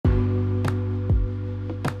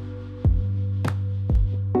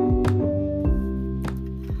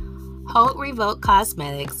Haute Revolt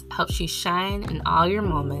Cosmetics helps you shine in all your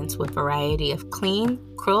moments with variety of clean,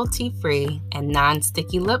 cruelty-free, and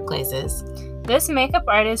non-sticky lip glazes. This makeup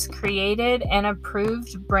artist created an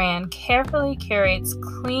approved brand carefully curates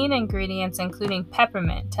clean ingredients including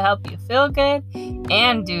peppermint to help you feel good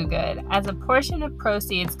and do good, as a portion of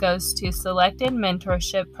proceeds goes to selected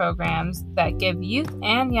mentorship programs that give youth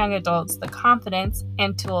and young adults the confidence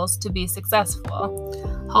and tools to be successful.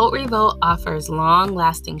 Haute Revolt offers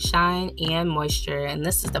long-lasting shine and moisture, and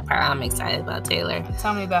this is the part I'm excited about, Taylor.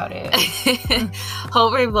 Tell me about it.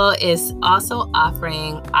 Haute Revolt is also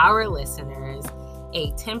offering our listeners a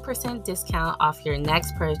 10% discount off your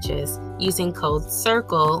next purchase using code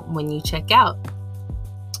CIRCLE when you check out.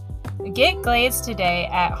 Get glazed today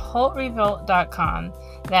at HauteRevolt.com.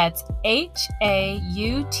 That's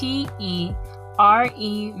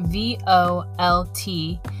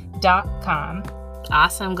HauteRevolt.com.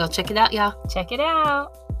 Awesome. Go check it out, y'all. Check it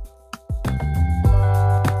out.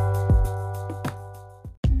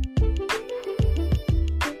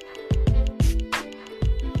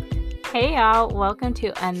 Hey, y'all. Welcome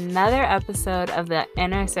to another episode of the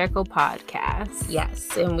Inner Circle podcast.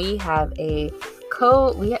 Yes, and we have a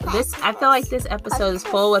code. I feel like this episode is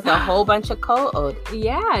full with a whole bunch of code.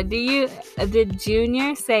 Yeah. Did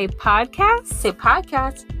Junior say podcast? Say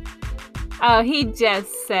podcast. Oh, he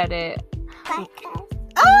just said it. Podcast.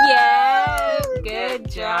 Yes,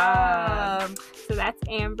 good job. So that's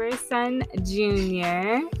Amber's son,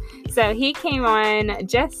 Junior. So he came on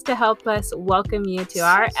just to help us welcome you to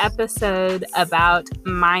our episode about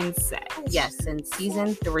mindset. Yes, in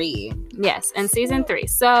season 3. Yes, in season 3.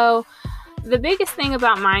 So the biggest thing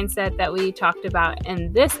about mindset that we talked about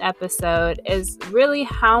in this episode is really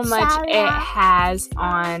how much it has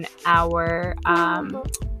on our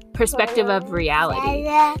perspective of reality.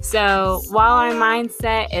 So while our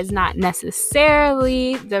mindset is not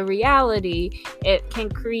necessarily the reality, it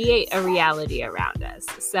can create a reality around us.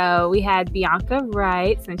 So we had Bianca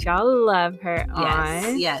Wright, since y'all love her,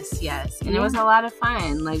 on. Yes. And it was a lot of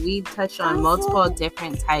fun. Like, we touched on multiple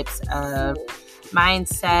different types of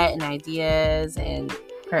mindset and ideas and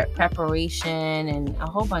preparation and a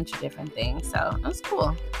whole bunch of different things. So it was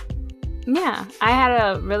cool. Yeah, I had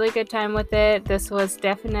a really good time with it. This was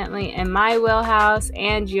definitely in my wheelhouse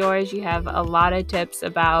and yours. You have a lot of tips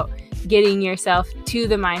about getting yourself to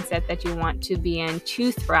the mindset that you want to be in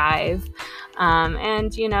to thrive.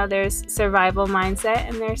 And, there's survival mindset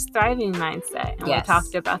and there's thriving mindset. And we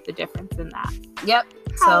talked about the difference in that. Yep.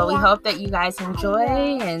 So we hope that you guys enjoy.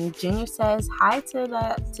 And Junior says hi to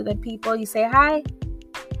the people. You say hi.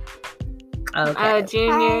 Okay.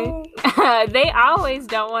 Junior, they always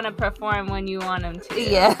don't want to perform when you want them to.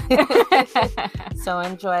 Yeah. So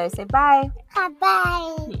enjoy. Say bye.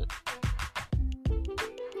 Bye.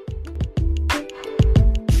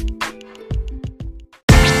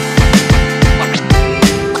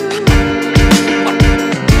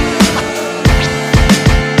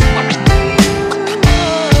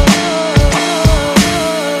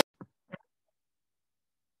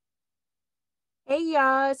 Hey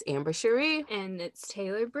y'all, it's Amber Cherie. And it's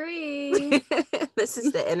Taylor Bree. This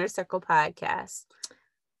is the Inner Circle podcast.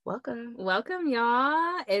 Welcome,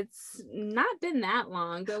 y'all. It's not been that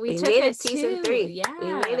long, but we took made it season 3. Yeah,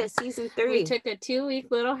 we made it season 3. We took a 2-week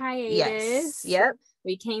little hiatus. Yes. Yep.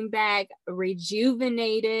 We came back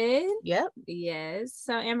rejuvenated. Yep. Yes.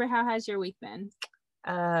 So Amber, how has your week been?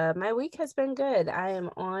 My week has been good. I am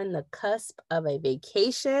on the cusp of a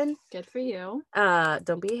vacation. Good for you.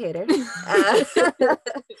 Don't be a hater.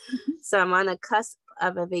 So I'm on the cusp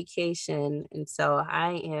of a vacation, and so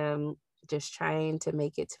I am just trying to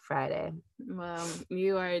make it to Friday. Well,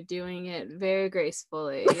 you are doing it very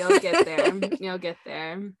gracefully. You'll get there. You'll get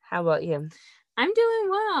there. How about you? I'm doing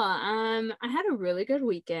well. I had a really good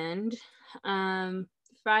weekend.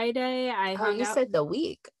 Friday, I hung out. You said the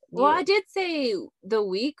week. Well, I did say the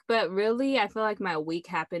week, but really, I feel like my week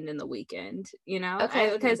happened in the weekend,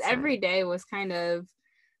 Okay. Because every day was kind of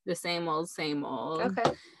the same old.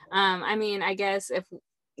 Okay. I mean, I guess if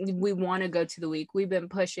we want to go to the week, we've been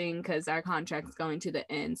pushing because our contract's going to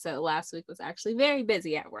the end. So last week was actually very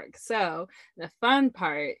busy at work. So the fun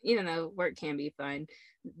part, even though work can be fun,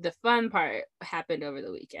 the fun part happened over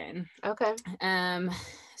the weekend. Okay.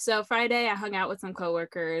 So Friday, I hung out with some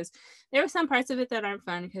coworkers. There were some parts of it that aren't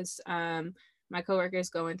fun because my coworker is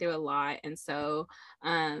going through a lot. And so,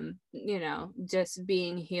 just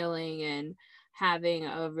being healing and having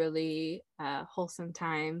a really wholesome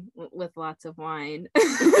time with lots of wine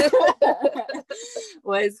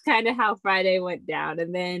was kind of how Friday went down.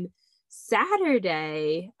 And then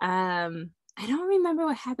Saturday, I don't remember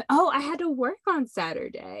what happened. Oh, I had to work on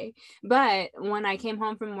Saturday. But when I came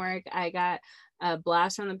home from work, I got a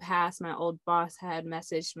blast from the past. My old boss had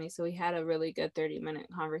messaged me. So we had a really good 30-minute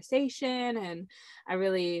conversation, and I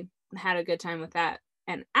really had a good time with that.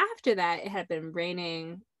 And after that, it had been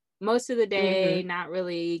raining most of the day, not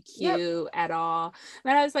really cute at all.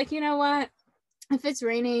 But I was like, you know what? If it's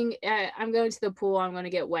raining, I'm going to the pool. I'm going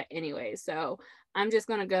to get wet anyway. So I'm just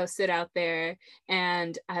going to go sit out there.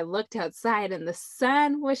 And I looked outside and the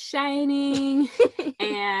sun was shining.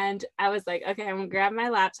 And I was like, okay, I'm going to grab my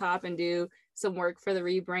laptop and do some work for the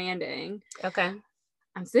rebranding. Okay.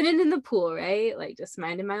 I'm sitting in the pool, right? Like just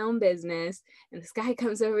minding my own business. And this guy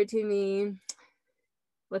comes over to me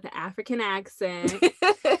with an African accent.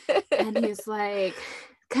 And he's like,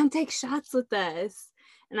 come take shots with us.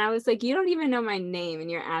 And I was like, you don't even know my name and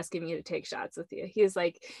you're asking me to take shots with you. He was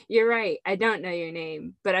like, you're right. I don't know your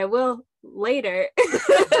name, but I will later.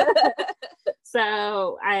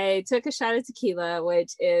 So I took a shot of tequila,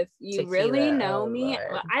 which if you really know me,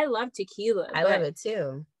 well, I love tequila. I love it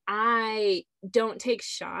too. I don't take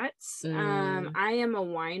shots. I am a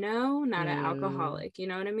wino, not an alcoholic. You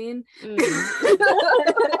know what I mean?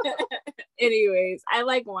 Anyways, I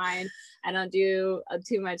like wine. I don't do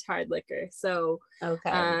too much hard liquor. So,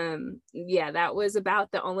 yeah, that was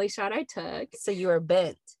about the only shot I took. So you were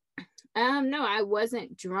bent. No, I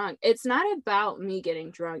wasn't drunk. It's not about me getting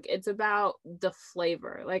drunk. It's about the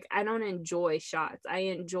flavor. Like, I don't enjoy shots. I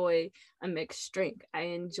enjoy a mixed drink. I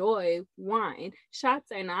enjoy wine.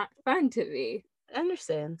 Shots are not fun to me. I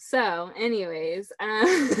understand. So, anyways,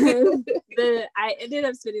 I ended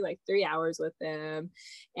up spending like 3 hours with him,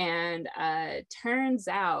 and turns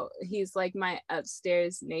out he's like my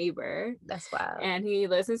upstairs neighbor. That's wild. And he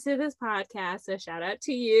listens to this podcast, so shout out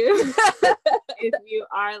to you if you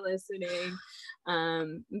are listening.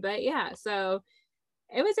 But yeah, so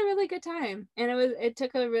it was a really good time, and it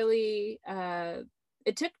took a really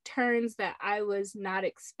it took turns that I was not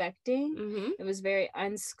expecting. It was very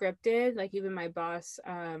unscripted. Like even my boss,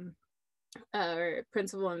 or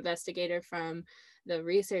principal investigator from the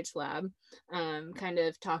research lab, kind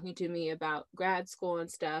of talking to me about grad school and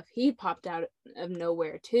stuff, he popped out of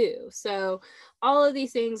nowhere too. So all of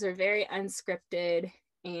these things are very unscripted,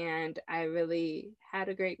 and I really had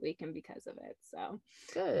a great weekend because of it. So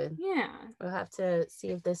good. Yeah. We'll have to see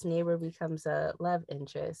if this neighbor becomes a love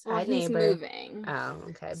interest. Well, he's neighbor. Moving. Oh,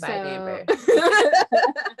 okay. Bye, neighbor.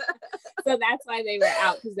 So that's why they were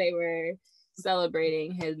out, because they were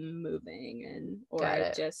celebrating him moving,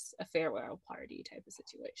 or just a farewell party type of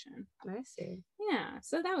situation. I see. Yeah.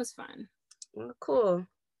 So that was fun. Well, cool.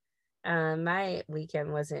 My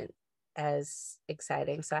weekend wasn't as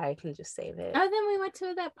exciting, so I can just save it. Oh, then we went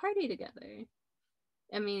to that party together.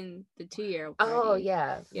 I mean, the 2-year-old party. Oh,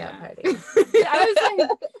 yeah. Yeah. Party. I was like,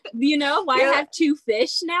 you know, why I have 2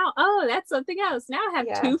 fish now? Oh, that's something else. Now I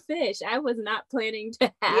have 2 fish. I was not planning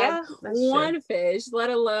to have one fish, let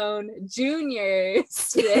alone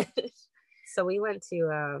juniors. So we went to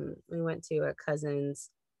a cousin's.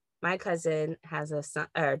 My cousin has a son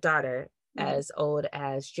or daughter as old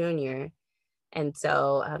as Junior. And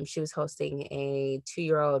so she was hosting a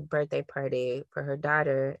 2-year-old birthday party for her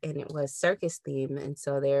daughter, and it was circus theme. And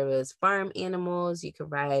so there was farm animals. You could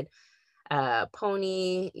ride a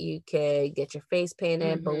pony. You could get your face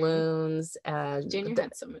painted, balloons. Junior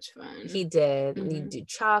had so much fun. He did. You do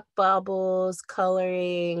chalk bubbles,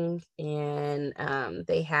 coloring, and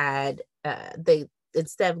they had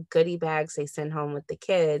instead of goodie bags they sent home with the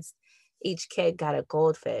kids, each kid got a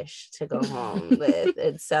goldfish to go home with.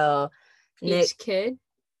 And so each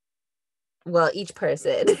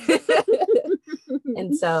person.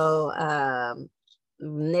 And so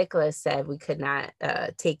Nicholas said we could not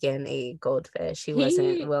take in a goldfish. He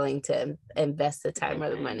wasn't willing to invest the time or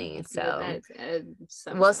the money. So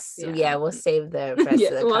we'll save the rest of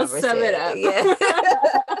the conversation. Sum it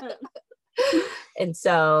up. And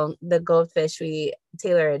so the goldfish,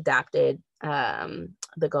 Taylor adopted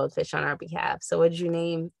the goldfish on our behalf. So what did you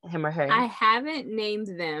name him or her? I haven't named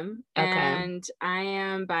them, and I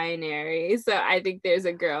am binary, so I think there's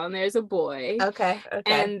a girl and there's a boy. Okay.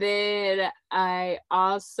 And then I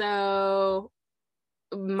also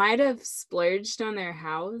might have splurged on their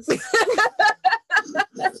house.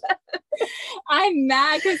 I'm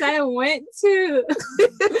mad because I went to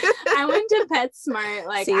PetSmart.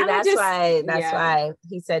 Like, see, that's why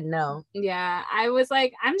he said no. Yeah, I was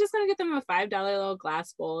like, I'm just gonna get them a $5 little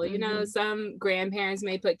glass bowl. You know, some grandparents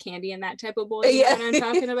may put candy in that type of bowl. You know what I'm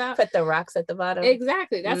talking about? Put the rocks at the bottom.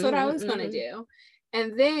 Exactly. That's what I was gonna do.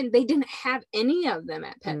 And then they didn't have any of them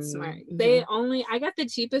at PetSmart. I got the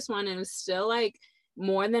cheapest one, and it was still like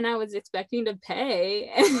more than I was expecting to pay.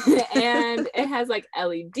 And it has like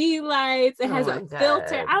LED lights. It has a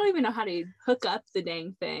filter. I don't even know how to hook up the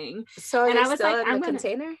dang thing. So and I was still like, in the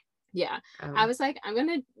container? Yeah. I was like, I'm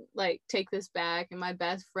gonna like take this back. And my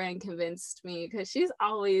best friend convinced me, because she's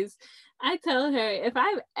always, I tell her, if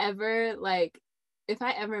I ever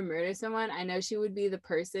murder someone, I know she would be the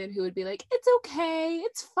person who would be like, it's okay,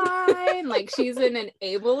 it's fine. Like, she's an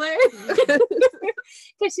enabler.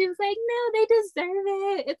 Because she was like, no, they deserve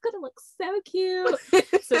it. It's gonna look so cute.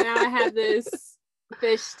 So now I have this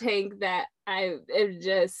fish tank that it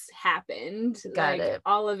just happened. Got like it.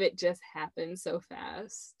 All of it just happened so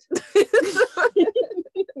fast.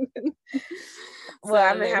 Well,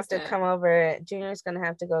 I'm gonna have to come over. Junior's gonna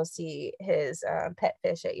have to go see his pet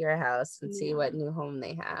fish at your house and see what new home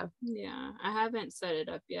they have. Yeah, I haven't set it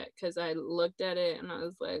up yet because I looked at it and I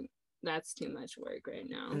was like, that's too much work right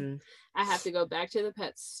now. I have to go back to the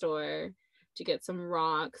pet store to get some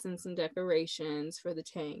rocks and some decorations for the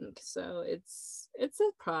tank. So it's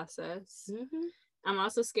a process. I'm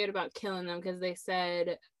also scared about killing them because they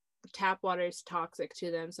said tap water is toxic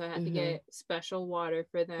to them, so I have to get special water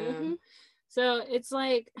for them. So it's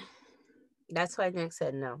like, that's why Nick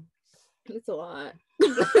said no. It's a lot.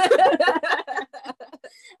 I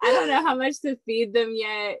don't know how much to feed them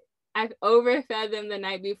yet. I've overfed them the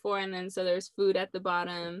night before, and then so there's food at the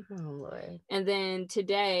bottom. Oh Lord. And then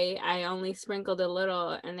today I only sprinkled a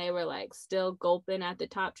little, and they were like still gulping at the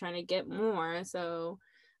top trying to get more. So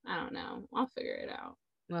I don't know. I'll figure it out.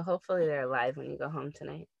 Well, hopefully they're alive when you go home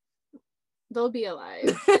tonight. They'll be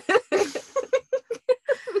alive.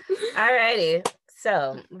 Alrighty.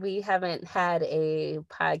 So we haven't had a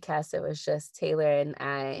podcast that was just Taylor and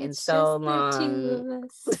I in so long. The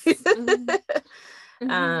two of us.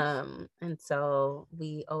 And so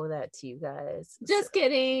we owe that to you guys. Just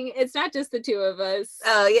kidding. It's not just the two of us.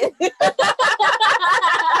 Oh yeah.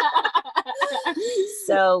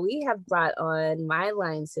 So we have brought on my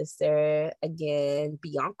line sister again,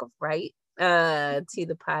 Bianca Wright, to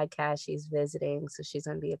the podcast. She's visiting, so she's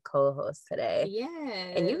gonna be a co-host today.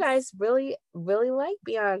 Yes. And you guys really, really like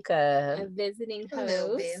Bianca. A visiting host.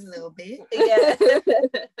 A little bit. Yeah.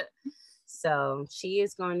 So she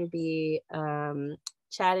is going to be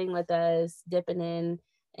chatting with us, dipping in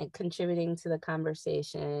and contributing to the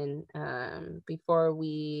conversation. Before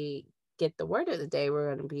we get the word of the day, we're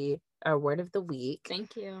going to be our word of the week.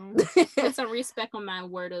 Thank you. Put some respect on my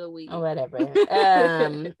word of the week. Or whatever.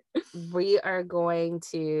 We are going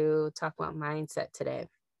to talk about mindset today.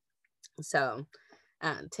 So,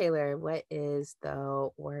 Taylor, what is the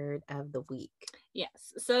word of the week?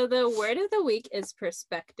 Yes. So the word of the week is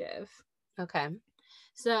perspective. Okay.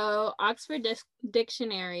 So Oxford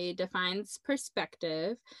Dictionary defines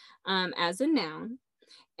perspective as a noun,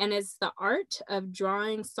 and it's the art of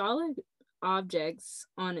drawing solid objects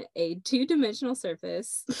on a two-dimensional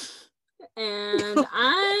surface. And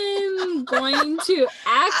I'm going to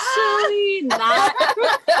actually not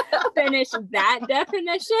finish that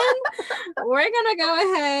definition. We're going to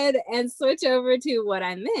go ahead and switch over to what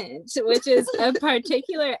I meant, which is a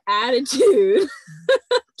particular attitude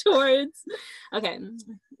towards, okay,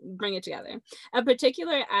 bring it together. A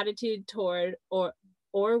particular attitude toward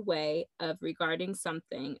or way of regarding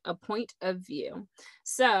something, a point of view.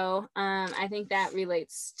 So I think that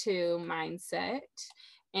relates to mindset.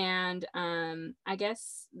 And I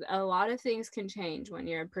guess a lot of things can change when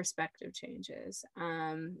your perspective changes.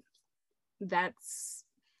 That's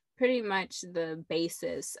pretty much the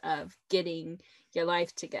basis of getting your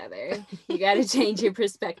life together. You got to change your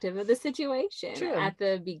perspective of the situation. True. At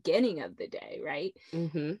the beginning of the day, right?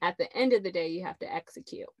 At the end of the day, you have to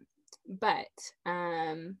execute. But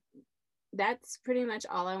that's pretty much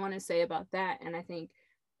all I want to say about that. And I think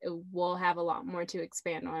we'll have a lot more to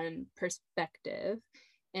expand on perspective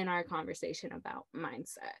in our conversation about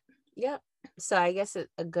mindset. Yep. So I guess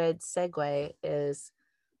a good segue is,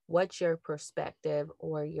 what's your perspective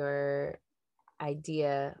or your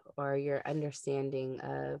idea or your understanding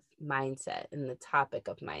of mindset and the topic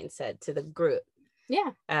of mindset to the group?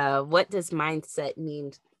 Yeah. What does mindset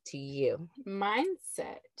mean to you?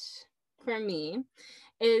 Mindset for me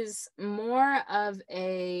is more of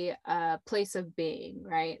a place of being,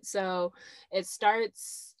 right? So it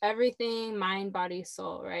starts everything, mind, body,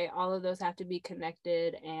 soul, right? All of those have to be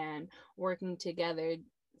connected and working together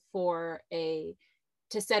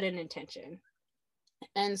to set an intention.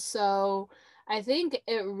 And so I think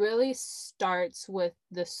it really starts with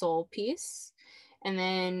the soul piece. and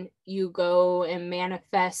then you go and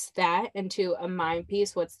manifest that into a mind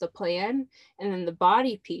piece. What's the plan? And then the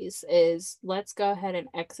body piece is, let's go ahead and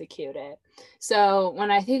execute it. So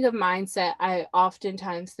when I think of mindset, I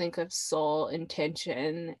oftentimes think of soul,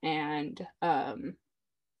 intention, and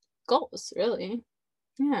goals, really.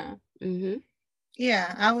 Yeah. Mm-hmm.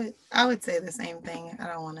 Yeah, I would say the same thing. I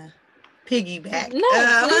don't want to piggyback.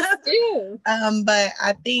 No, please do. But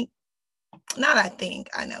I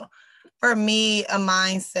know. For me, a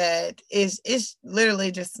mindset is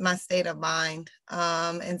literally just my state of mind.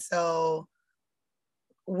 And so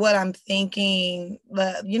what I'm thinking,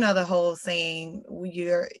 the whole saying,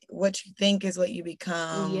 what you think is what you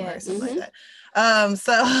become, or something like that.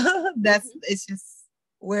 So it's just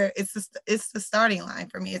where it's the starting line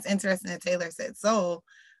for me. It's interesting that Taylor said soul,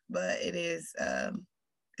 but it is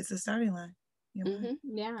it's the starting line.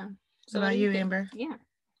 Yeah. So what about you, Amber? Yeah.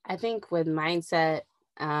 I think with mindset,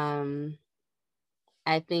 I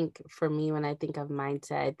think for me, when I think of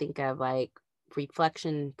mindset, I think of like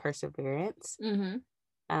reflection, perseverance.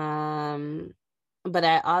 But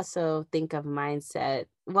I also think of mindset,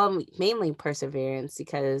 well, mainly perseverance,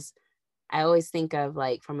 because I always think of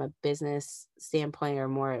like from a business standpoint or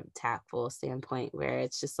more tactful standpoint, where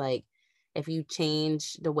it's just like, if you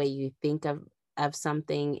change the way you think of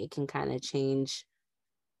something, it can kind of change,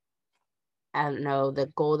 I don't know, the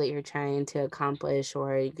goal that you're trying to accomplish,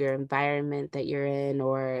 or your environment that you're in,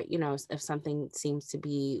 or, if something seems to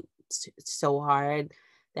be so hard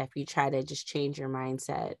that if you try to just change your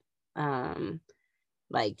mindset,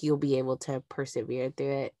 like you'll be able to persevere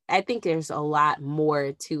through it. I think there's a lot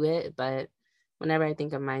more to it, but whenever I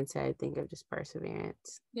think of mindset, I think of just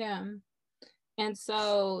perseverance. Yeah. And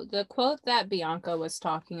so the quote that Bianca was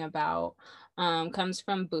talking about comes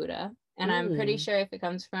from Buddha. And I'm pretty sure if it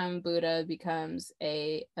comes from Buddha, it becomes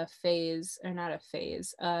a phase, or not a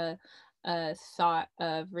phase, a thought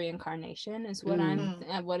of reincarnation is what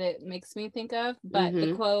what it makes me think of. But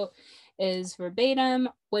the quote is verbatim: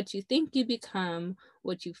 "What you think you become,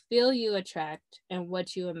 what you feel you attract, and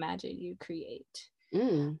what you imagine you create."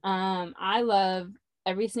 I love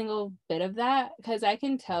every single bit of that, because I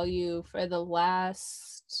can tell you for the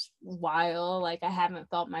last while, like, I haven't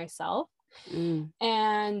felt myself.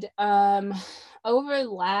 And over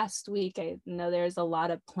last week, I know there's a lot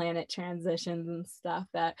of planet transitions and stuff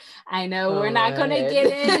that I know we're not going to get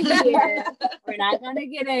in here. We're not going to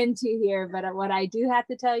get into here, but what I do have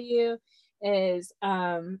to tell you is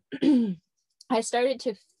I started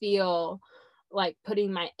to feel like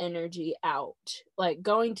putting my energy out, like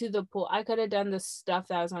going to the pool. I could have done the stuff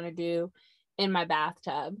that I was going to do in my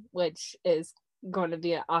bathtub, which is going to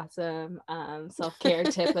be an awesome self-care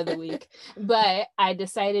tip of the week. But I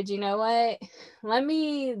decided, you know what, let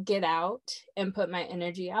me get out and put my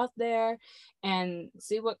energy out there and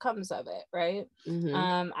see what comes of it, right?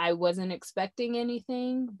 I wasn't expecting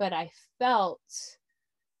anything, but I felt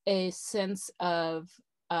a sense of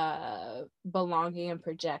belonging and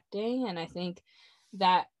projecting, and I think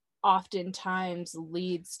that oftentimes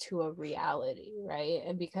leads to a reality, right?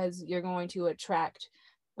 And because you're going to attract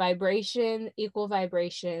equal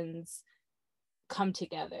vibrations come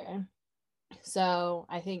together. So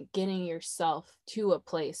I think getting yourself to a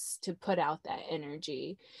place to put out that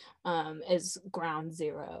energy is ground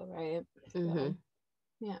zero, right? So,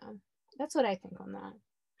 yeah, that's what I think on that.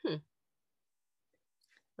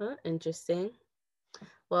 Well, interesting.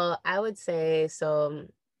 Well, I would say, so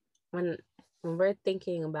when we're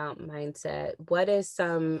thinking about mindset, what is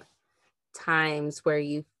some times where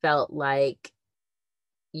you felt like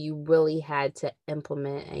you really had to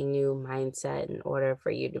implement a new mindset in order for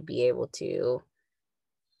you to be able to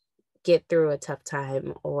get through a tough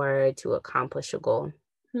time or to accomplish a goal?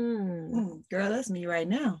 Girl, that's me right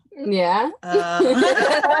now. Yeah.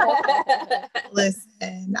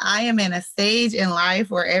 Listen, I am in a stage in life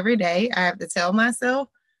where every day I have to tell myself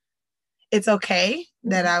it's okay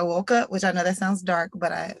that I woke up, which I know that sounds dark,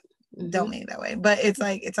 but I don't mean it that way. But it's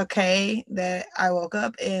like, it's okay that I woke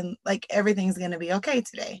up and like everything's going to be okay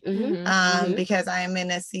today. Because I am in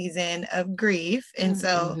a season of grief. And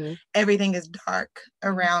so everything is dark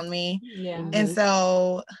around me. Yeah. And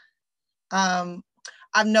so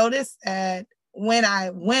I've noticed that when I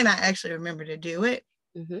actually remember to do it,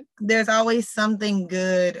 there's always something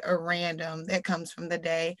good or random that comes from the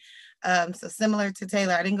day. So similar to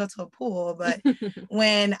Taylor, I didn't go to a pool, but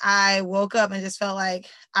when I woke up and just felt like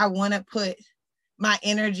I want to put my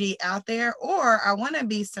energy out there, or I want to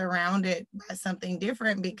be surrounded by something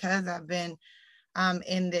different because I've been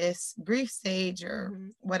in this grief stage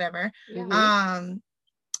or whatever.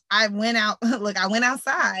 I went out. Look, I went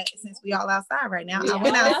outside, since we all outside right now. I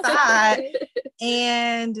went outside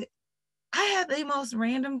and I had the most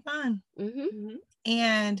random fun. Mm-hmm.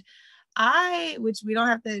 And which we don't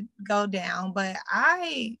have to go down, but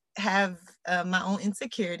I have my own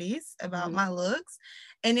insecurities about my looks.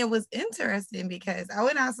 And it was interesting because I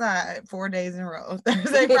went outside 4 days in a row,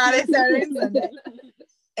 Thursday, Friday, Saturday, Sunday.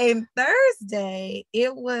 And Thursday,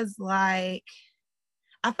 it was like,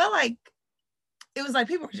 I felt like it was like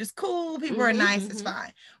people were just cool, people were nice, it's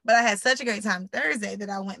fine. But I had such a great time Thursday that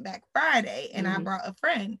I went back Friday and I brought a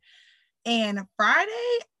friend. And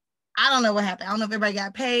Friday, I don't know what happened. I don't know if everybody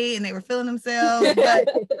got paid and they were feeling themselves, but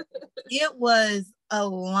it was a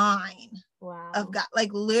line of God.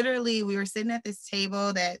 Like literally, we were sitting at this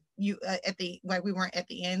table that we weren't at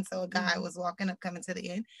the end, so a guy was walking up, coming to the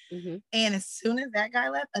end, and as soon as that guy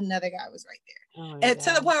left, another guy was right there, and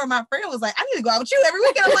to the point where my friend was like, "I need to go out with you every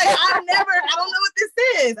weekend." I'm like, I don't know what this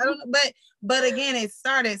is. I don't know, but again, it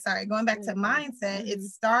started. Sorry, going back to mindset, it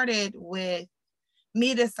started with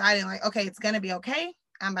me deciding like, okay, it's gonna be okay.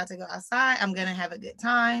 I'm about to go outside. I'm gonna have a good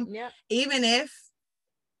time, even if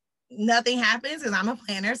nothing happens, because I'm a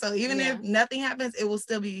planner. So even if nothing happens, it will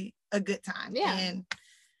still be a good time. Yeah. And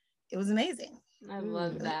it was amazing. I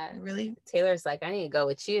love that. Really. Taylor's like, I need to go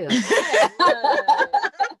with you.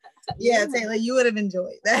 Yeah, Taylor, you would have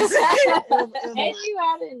enjoyed that. And you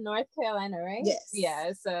out in North Carolina, right? Yes.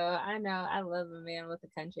 Yeah, so I know I love a man with a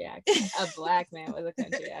country accent, a Black man with a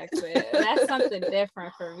country accent. That's something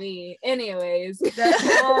different for me. Anyways, a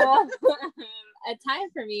time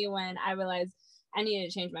for me when I realized I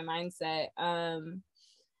needed to change my mindset.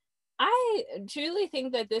 I truly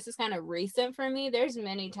think that this is kind of recent for me. There's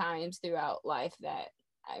many times throughout life that,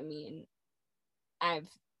 I mean, I've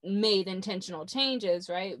made intentional changes,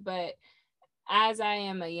 right? But as I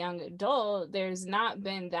am a young adult, there's not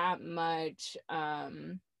been that much,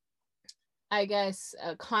 I guess,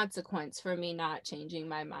 a consequence for me not changing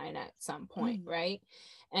my mind at some point, right?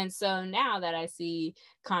 And so now that I see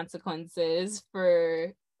consequences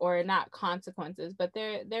or not consequences, but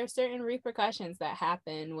there are certain repercussions that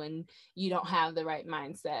happen when you don't have the right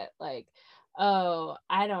mindset. Like, oh,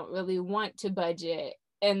 I don't really want to budget.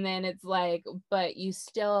 And then it's like, but you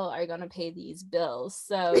still are going to pay these bills.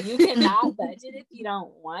 So you cannot budget if you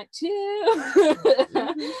don't want to.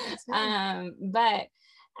 But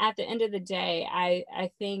at the end of the day,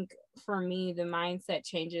 I think for me, the mindset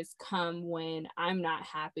changes come when I'm not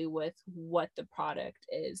happy with what the product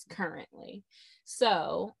is currently.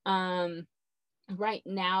 So right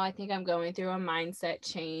now, I think I'm going through a mindset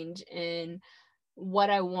change in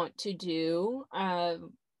what I want to do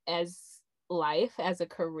as life, as a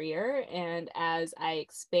career, and as I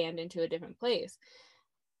expand into a different place.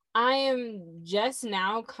 I am just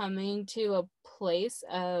now coming to a place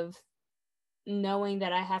of knowing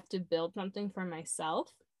that I have to build something for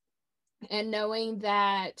myself, and knowing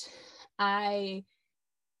that I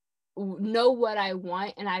know what I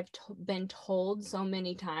want, and I've been told so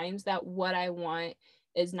many times that what I want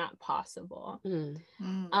is not possible.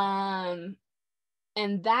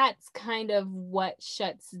 And that's kind of what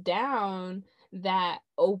shuts down that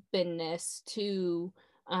openness to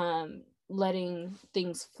letting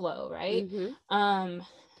things flow, right? And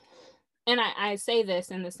I say this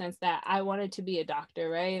in the sense that I wanted to be a doctor,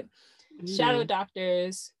 right? Shadow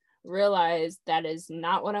doctors realize that is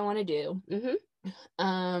not what I want to do.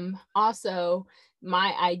 Also,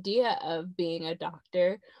 my idea of being a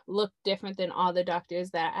doctor looked different than all the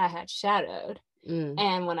doctors that I had shadowed.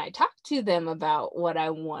 And when I talked to them about what I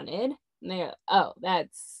wanted, they're like, oh,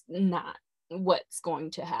 that's not what's going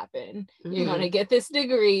to happen. You're going to get this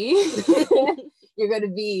degree. You're going to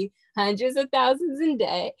be hundreds of thousands in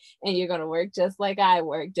debt, and you're going to work just like I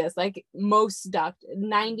work, just like most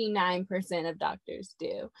 99% of doctors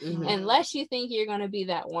do. Unless you think you're going to be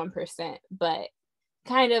that 1%, but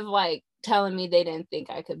kind of like telling me they didn't think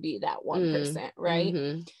I could be that 1%, right?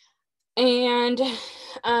 And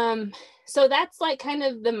so that's like kind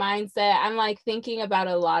of the mindset. I'm like thinking about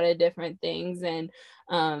a lot of different things, and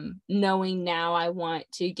knowing now I want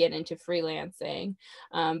to get into freelancing,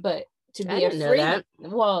 but to be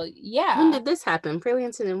well, yeah. When did this happen?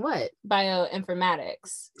 Freelancing in what?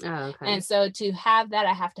 Bioinformatics. Oh, okay. And so to have that,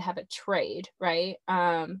 I have to have a trade, right?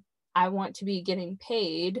 I want to be getting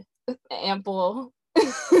paid ample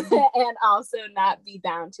and also not be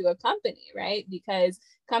bound to a company, right? Because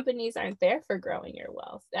companies aren't there for growing your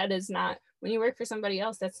wealth. That is not, when you work for somebody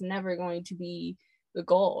else, that's never going to be the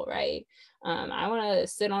goal, right? I want to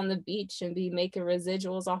sit on the beach and be making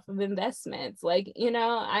residuals off of investments. Like,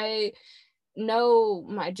 I know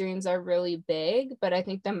my dreams are really big, but I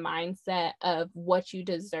think the mindset of what you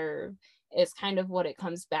deserve is kind of what it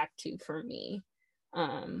comes back to for me.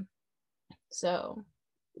 So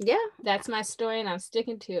Yeah. That's my story, and I'm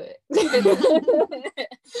sticking to it.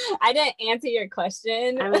 I didn't answer your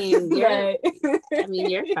question. I mean,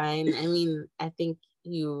 you're fine. I mean, I think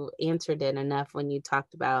you answered it enough when you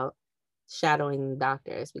talked about shadowing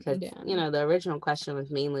doctors, because the original question was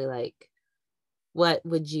mainly like, where's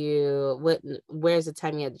the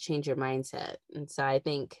time you had to change your mindset? And so I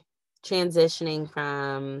think transitioning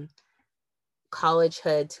from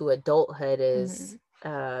collegehood to adulthood is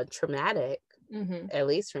traumatic. At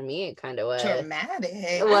least for me, it kind of was traumatic.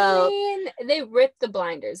 Well, I mean, they ripped the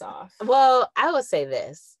blinders off. Well, I will say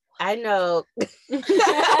this. I know Bianca's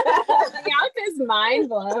mind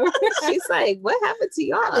blown. She's like, what happened to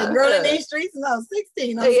y'all? I've been growing in these streets since I was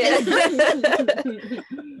 16.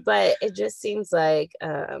 But it just seems like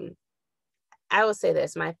I will say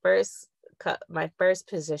this. My first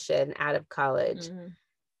position out of college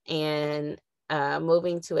and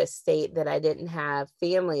moving to a state that I didn't have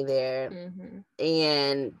family there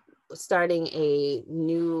and starting a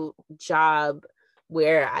new job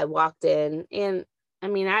where I walked in, and I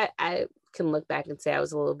mean, I can look back and say I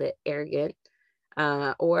was a little bit arrogant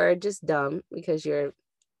or just dumb, because you're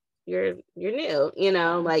new,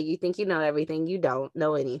 like you think you know everything. You don't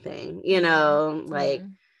know anything, like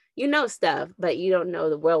you know stuff, but you don't know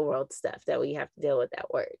the real world stuff that we have to deal with at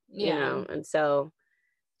work, and so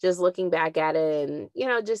just looking back at it and,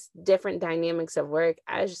 just different dynamics of work,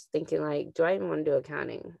 I was just thinking like, do I even want to do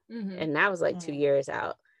accounting? And that was like 2 years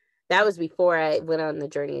out. That was before I went on the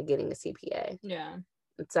journey of getting a CPA. Yeah.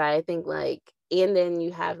 So I think like, and then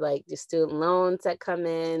you have like the student loans that come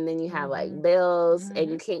in, then you have like bills and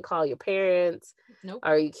you can't call your parents. Nope.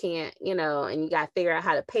 Or you can't, and you got to figure out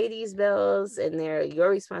how to pay these bills, and they're your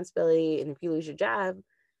responsibility. And if you lose your job,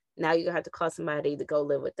 now you're gonna have to call somebody to go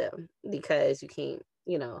live with them because you can't,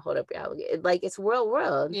 hold up your obligation. Like, it's real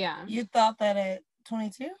world. Yeah. You thought that at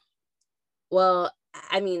 22? Well,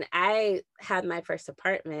 I mean, I had my first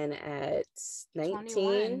apartment at 19.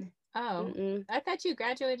 21. Oh, I thought you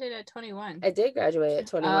graduated at 21. I did graduate at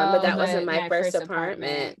 21, but that wasn't my first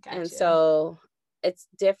apartment. Gotcha. And so it's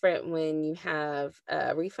different when you have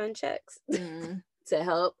refund checks to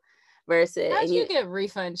help versus. How'd you get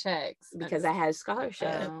refund checks? Because I had a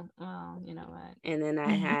scholarship. Oh, well, you know what? And then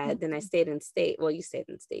I stayed in state. Well, you stayed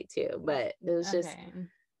in state too, but it was just,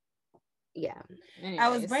 yeah. Anyways. I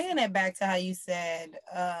was bringing it back to how you said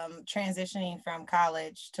transitioning from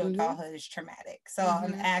college to adulthood is traumatic. So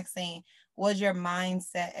I'm asking, was your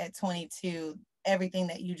mindset at 22 everything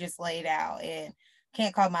that you just laid out, and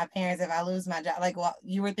can't call my parents if I lose my job? Like, well,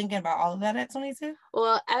 you were thinking about all of that at 22?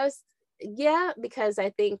 Well, yeah, because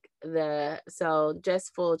I think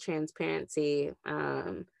just full transparency,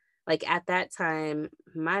 like at that time,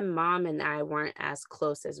 my mom and I weren't as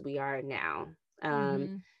close as we are now.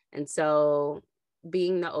 And so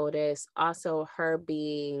being the oldest, also her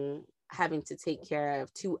having to take care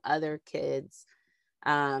of 2 other kids,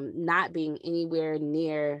 not being anywhere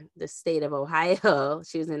near the state of Ohio.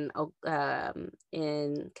 She was in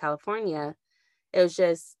California. It was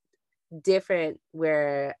just different,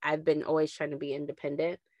 where I've been always trying to be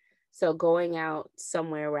independent. So going out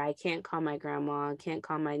somewhere where I can't call my grandma, can't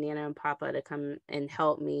call my Nana and Papa to come and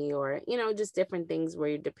help me, or, just different things where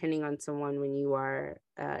you're depending on someone when you are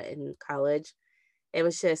in college. It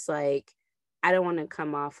was just like, I don't want to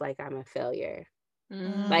come off like I'm a failure.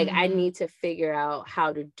 Like, I need to figure out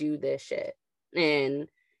how to do this shit and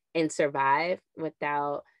survive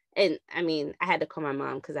without. And I mean, I had to call my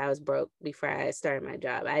mom because I was broke before I started my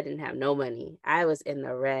job. I didn't have no money. I was in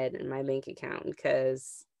the red in my bank account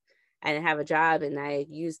because I didn't have a job, and I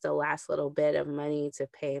used the last little bit of money to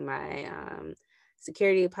pay my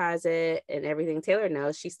security deposit and everything. Taylor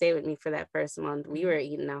knows. She stayed with me for that first month. We were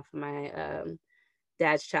eating off of my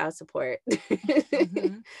dad's child support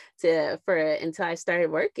until I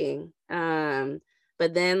started working.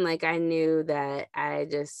 But then, like, I knew that I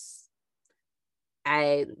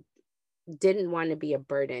didn't want to be a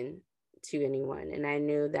burden to anyone. And I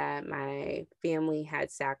knew that my family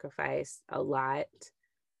had sacrificed a lot,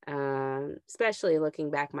 especially looking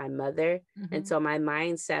back, my mother. And so my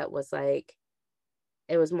mindset was like,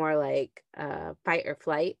 it was more like fight or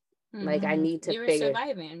flight. Like, I need to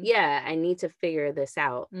surviving. Yeah, I need to figure this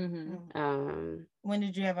out. When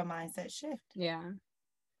did you have a mindset shift? Yeah.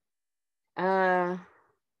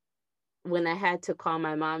 When I had to call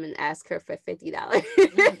my mom and ask her for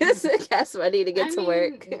 $50 gas money to get to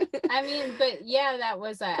work. I mean, but yeah, that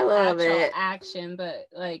was an actual action. But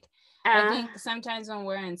like, I think sometimes when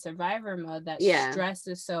we're in survivor mode, that stress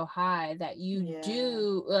is so high that you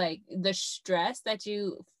do, like, the stress that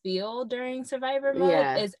you feel during survivor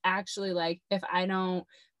mode is actually like, if I don't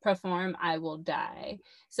perform, I will die.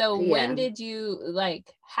 So when did you,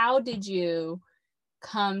 like, how did you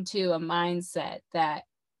come to a mindset that,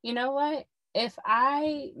 you know what, if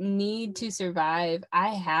I need to survive, I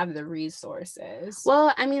have the resources?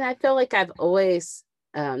 Well, I mean, I feel like I've always,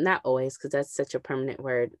 not always, because that's such a permanent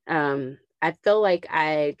word. I feel like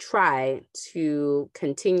I try to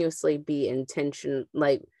continuously be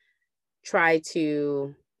like try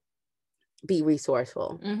to be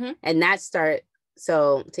resourceful. And that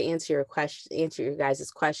so to answer your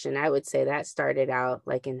guys' question, I would say that started out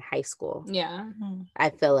like in high school. Yeah. I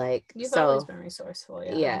feel like you've always been resourceful.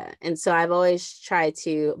 Yeah. And so I've always tried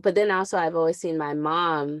to, but then also I've always seen our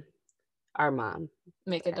mom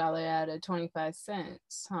make $1 out of 25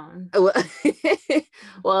 cents, huh?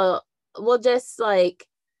 well, just like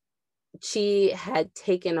she had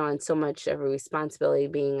taken on so much of a responsibility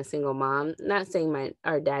being a single mom. Not saying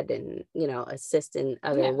our dad didn't, assist in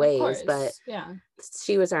other ways, but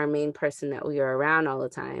she was our main person that we were around all the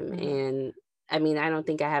time. And I mean, I don't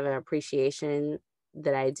think I have an appreciation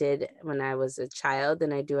that I did when I was a child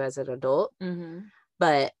than I do as an adult.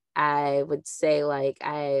 But I would say, like,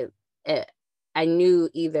 I knew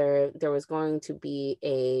either there was going to be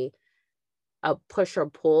a push or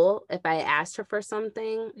pull if I asked her for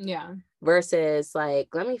something. Yeah. Versus like,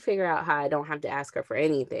 let me figure out how I don't have to ask her for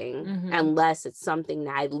anything unless it's something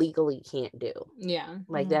that I legally can't do. Yeah.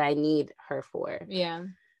 Like that I need her for. Yeah.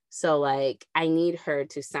 So like I need her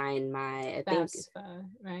to sign my FAFSA,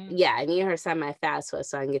 right? Yeah, I need her to sign my FAFSA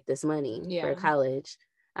so I can get this money for college.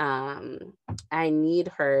 I need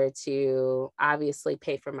her to obviously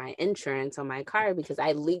pay for my insurance on my car because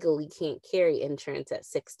I legally can't carry insurance at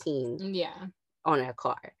 16. Yeah. On a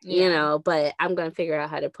car, but I'm going to figure out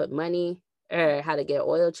how to put money or how to get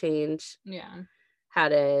oil change. Yeah. How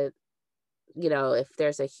to, if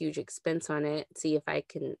there's a huge expense on it, see if I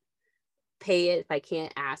can pay it. If I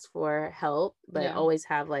can't, ask for help, but always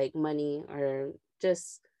have like money or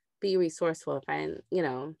just be resourceful if I,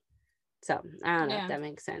 so I don't know if that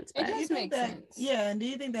makes sense. But it does make sense. Yeah. And do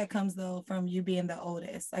you think that comes though from you being the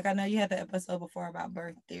oldest? Like I know you had the episode before about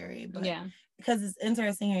birth theory, but because it's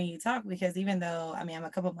interesting hearing you talk because even though, I mean, I'm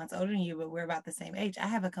a couple months older than you, but we're about the same age, I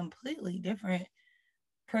have a completely different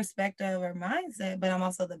perspective or mindset, but I'm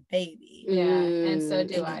also the baby. Yeah. And so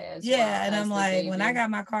do I as well. Yeah. And I'm like, when I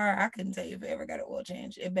got my car, I couldn't tell you if I ever got an oil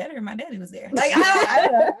change. It better my daddy was there. Like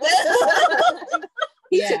I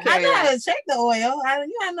know how to check the oil. I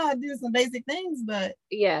know how to do some basic things, but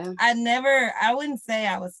I wouldn't say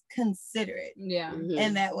I was considerate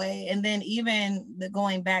in that way. And then even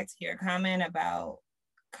going back to your comment about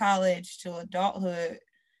college to adulthood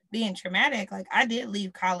being traumatic, like I did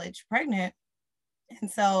leave college pregnant.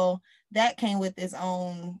 And so that came with its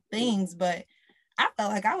own things, but I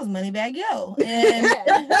felt like I was Moneybag Yo. And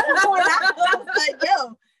I was like,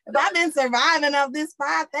 yo, if I've been surviving off this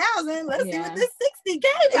 5,000, let's see what this 60K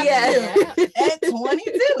do at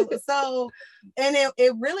 22. So, and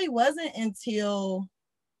it really wasn't until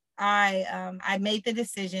I made the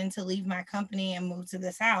decision to leave my company and move to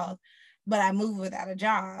the South, but I moved without a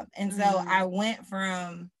job. And so I went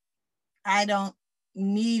from, I don't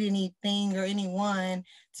need anything or anyone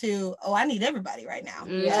to, oh, I need everybody right now.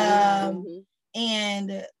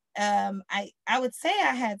 And I would say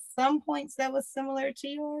I had some points that was similar to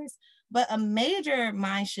yours, but a major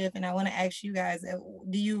mind shift. And I want to ask you guys,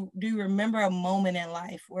 do you remember a moment in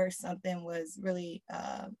life where something was really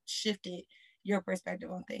shifted your perspective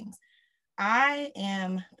on things? I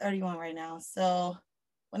am 31 right now. So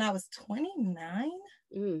when I was 29,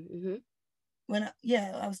 I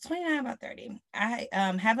was 29, about 30, I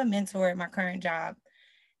have a mentor at my current job.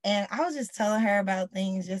 And I was just telling her about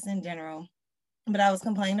things just in general. But I was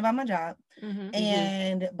complaining about my job.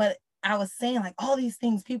 But I was saying like all these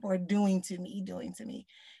things people are doing to me.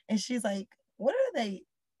 And she's like, what are they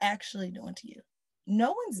actually doing to you?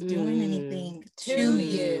 No one's doing anything to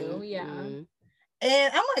you.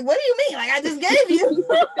 And I'm like, what do you mean? Like, I just gave you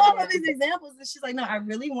all of these examples. And she's like, no, I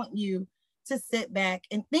really want you to sit back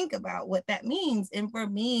and think about what that means. And for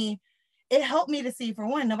me, it helped me to see, for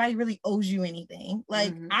one, nobody really owes you anything.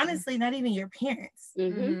 Like, honestly, not even your parents.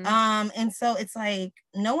 And so it's like,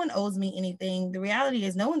 no one owes me anything. The reality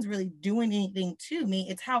is no one's really doing anything to me.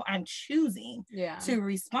 It's how I'm choosing to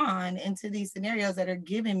respond into these scenarios that are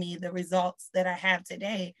giving me the results that I have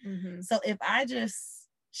today. So if I just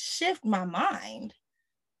shift my mind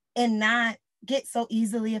and not get so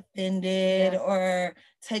easily offended or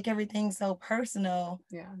take everything so personal,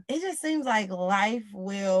 it just seems like life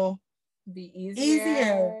will be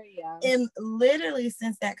easier. And literally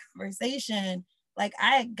since that conversation, like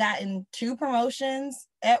I had gotten 2 promotions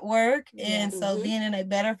at work. And so being in a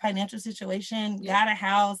better financial situation, got a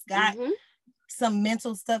house, got some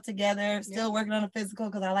mental stuff together, still working on the physical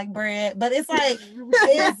because I like bread. But it's like,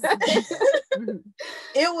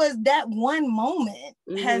 it was that one moment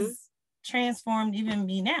has transformed even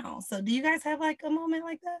me now. So do you guys have like a moment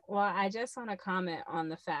like that? Well, I just want to comment on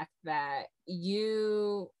the fact that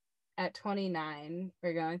you at 29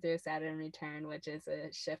 we're going through a Saturn return, which is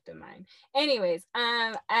a shift of mine. Anyways,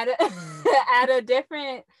 at a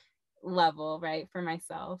different level, right, for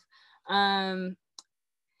myself, Amber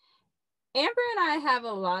and I have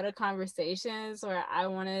a lot of conversations where I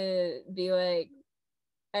want to be like,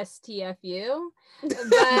 STFU, but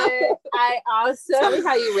I also tell me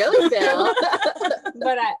how you really feel.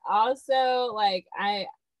 But I also like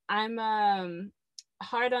I'm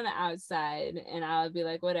hard on the outside, and I'll be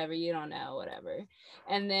like, whatever, you don't know, whatever.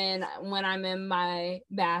 And then when I'm in my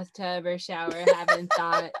bathtub or shower having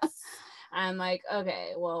thoughts, I'm like,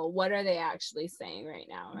 okay, well, what are they actually saying right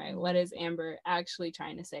now, right? What is Amber actually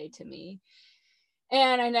trying to say to me?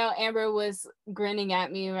 And I know Amber was grinning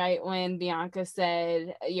at me right when Bianca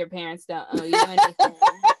said, your parents don't owe you anything.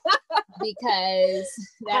 Because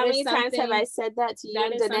how many times have I said that to you today?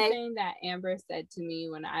 That is today? something that Amber said to me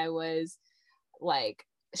when I was like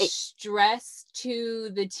stressed to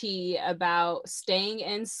the T about staying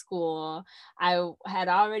in school. I had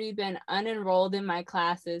already been unenrolled in my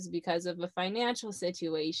classes because of a financial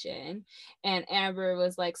situation. And Amber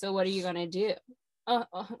was like, so what are you going to do?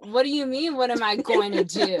 What do you mean? What am I going to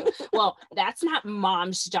do? Well, that's not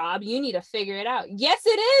mom's job. You need to figure it out. Yes,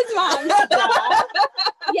 it is mom's job.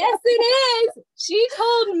 Yes, it is. She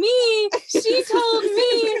told me.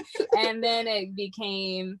 And then it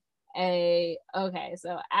became okay,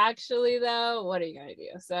 so actually though, what are you going to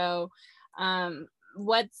do? So,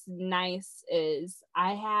 what's nice is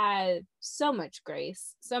I had so much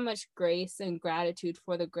grace and gratitude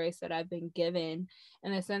for the grace that I've been given,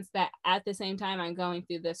 in the sense that at the same time I'm going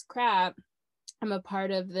through this crap, I'm a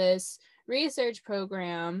part of this research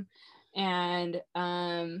program, and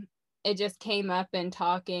it just came up in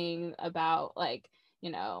talking about, like,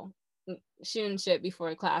 you know, shooting shit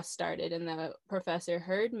before class started, and the professor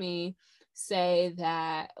heard me say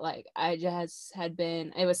that, like, I just had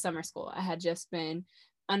been, it was summer school, I had just been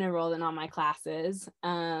unenrolled in all my classes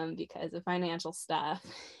because of financial stuff,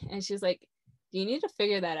 and she's like, do you need to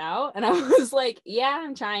figure that out? And I was like, yeah,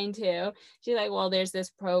 I'm trying to. She's like, well, there's this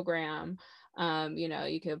program you know,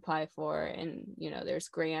 you could apply for, and, you know, there's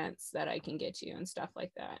grants that I can get you and stuff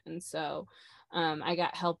like that. And so I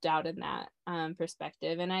got helped out in that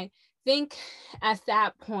perspective. And I think at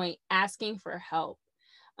that point, asking for help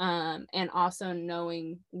and also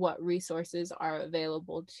knowing what resources are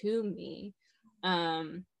available to me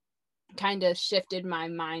kind of shifted my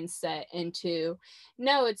mindset into,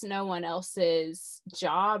 no, it's no one else's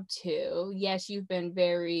job to. Yes, you've been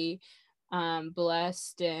very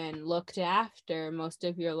blessed and looked after most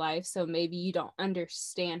of your life, so maybe you don't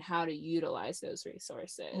understand how to utilize those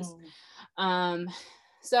resources.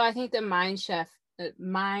 So I think the mindset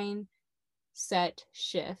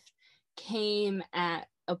shift came at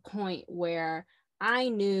a point where I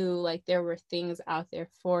knew, like, there were things out there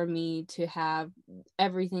for me to have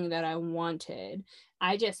everything that I wanted.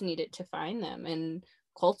 I just needed to find them and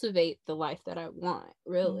cultivate the life that I want,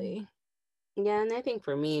 really. Yeah, and I think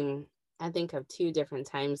for me, I think of two different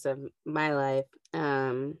times of my life.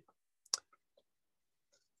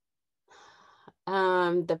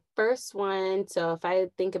 The first one, so if I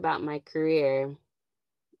think about my career,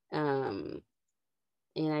 and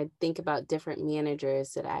I think about different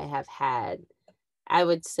managers that I have had, I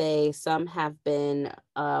would say some have been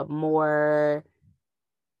more,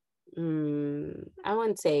 I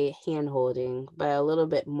wouldn't say hand-holding, but a little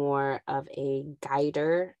bit more of a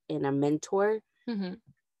guider and a mentor. Mm-hmm.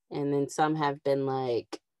 And then some have been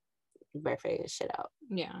like, you better figure this shit out.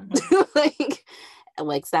 Yeah. like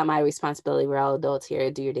it's not my responsibility. We're all adults here.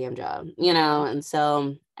 Do your damn job, you know? And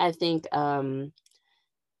so I think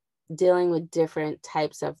dealing with different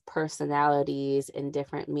types of personalities and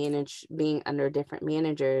being under different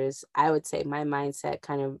managers, I would say my mindset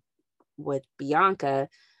kind of with Bianca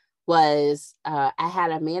was I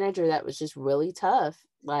had a manager that was just really tough.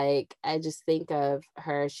 Like, I just think of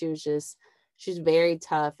her, she's very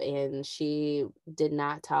tough, and she did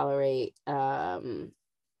not tolerate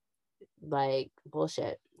like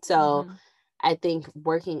bullshit. So I think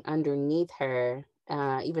working underneath her,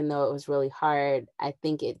 even though it was really hard, I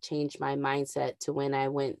think it changed my mindset to when I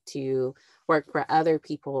went to work for other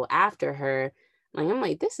people after her. Like, I'm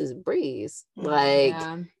like, this is breeze. Like,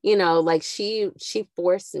 you know, like she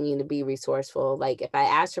forced me to be resourceful. Like, if I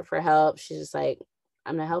asked her for help, she's just like,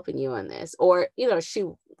 I'm not helping you on this. Or, you know,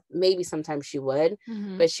 maybe sometimes she would,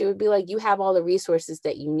 but she would be like, you have all the resources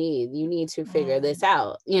that you need to figure this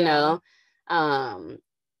out, you know?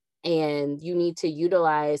 And you need to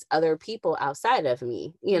utilize other people outside of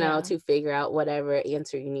me, you know, to figure out whatever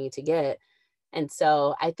answer you need to get. And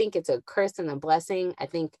so I think it's a curse and a blessing. I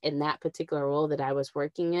think in that particular role that I was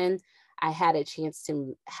working in, I had a chance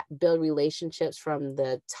to build relationships from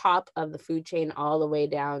the top of the food chain all the way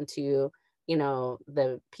down to, you know,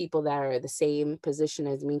 the people that are the same position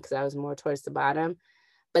as me, because I was more towards the bottom.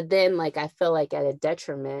 But then, like, I feel like at a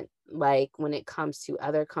detriment, like when it comes to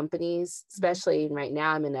other companies, especially right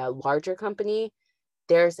now I'm in a larger company,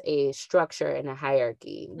 there's a structure and a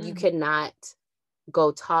hierarchy. You cannot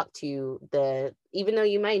go talk to even though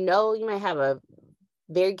you might have a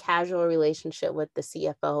very casual relationship with the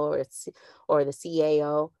CFO or the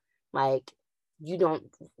CAO, like, you don't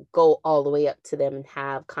go all the way up to them and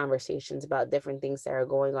have conversations about different things that are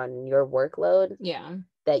going on in your workload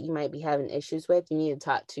that you might be having issues with. You need to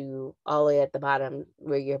talk to all the way at the bottom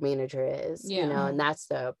where your manager is, you know, and that's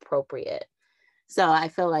the appropriate. So I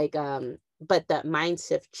feel like, but that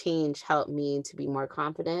mindset change helped me to be more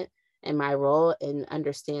confident in my role and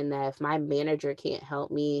understand that if my manager can't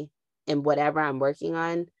help me in whatever I'm working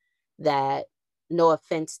on, that, no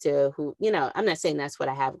offense to who, you know, I'm not saying that's what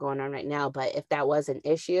I have going on right now, but if that was an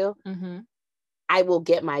issue, I will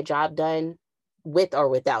get my job done with or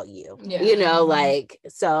without you, you know, like,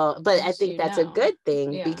 so, but I think that's a good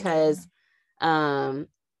thing because,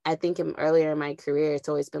 I think earlier in my career, it's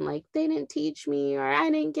always been like, they didn't teach me, or I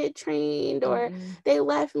didn't get trained, or they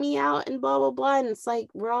left me out and blah, blah, blah. And it's like,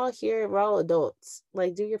 we're all here. We're all adults.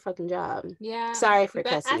 Like, do your fucking job. Yeah. Sorry for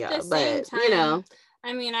cussing y'all, but time, you know.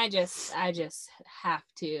 I mean, I just have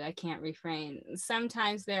to. I can't refrain.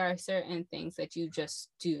 Sometimes there are certain things that you just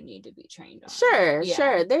do need to be trained on.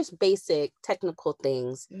 Sure. There's basic technical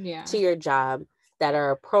things to your job that are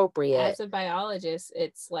appropriate. As a biologist,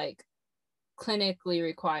 it's like clinically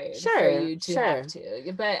required for you to have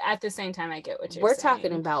to. But at the same time, I get what you're saying. We're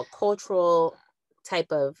talking about cultural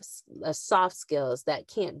type of soft skills that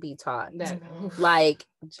can't be taught. Like,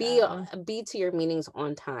 be to your meetings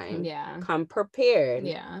on time. Come prepared.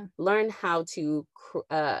 Learn how to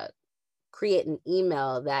create an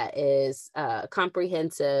email that is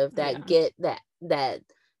comprehensive, that get that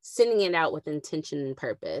sending it out with intention and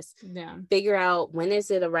purpose. Figure out when is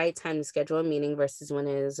it a right time to schedule a meeting versus when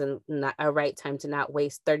it is not a right time to not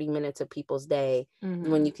waste 30 minutes of people's day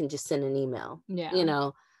when you can just send an email. You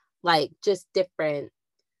know, like, just different,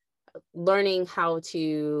 learning how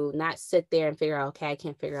to not sit there and figure out, okay, I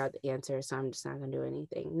can't figure out the answer, so I'm just not gonna do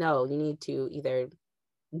anything. No, you need to either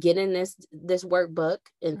get in this workbook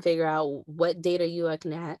and figure out what data you're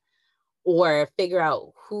looking at, or figure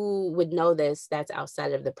out who would know this that's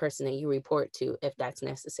outside of the person that you report to, if that's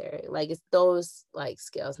necessary. Like, it's those, like,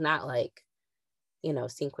 skills, not like, you know,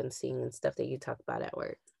 sequencing and stuff that you talk about at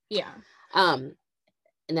work.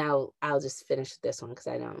 Now I'll just finish this one because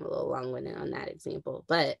I know I'm a little long-winded on that example.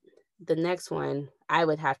 But the next one I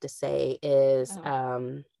would have to say is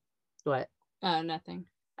what? Nothing.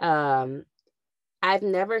 I've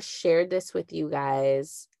never shared this with you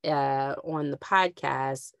guys on the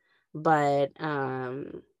podcast, but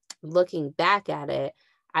looking back at it,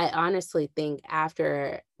 I honestly think I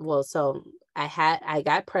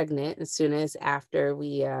got pregnant as soon as after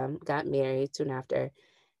we got married, soon after.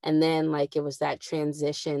 And then, like, it was that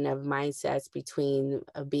transition of mindsets between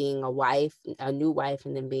being a new wife,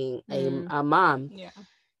 and then being a mom.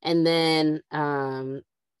 And then,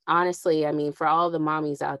 honestly, I mean, for all the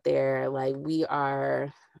mommies out there, like, we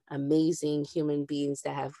are amazing human beings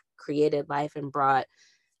that have created life and brought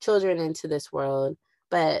children into this world.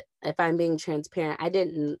 But if I'm being transparent, I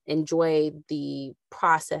didn't enjoy the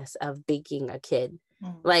process of baking a kid.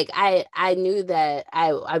 Like, I knew that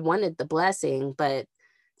I wanted the blessing, but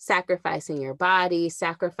sacrificing your body,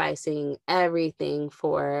 sacrificing everything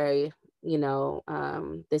for, you know,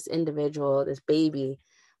 this individual, this baby,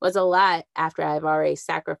 was a lot after I've already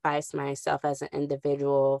sacrificed myself as an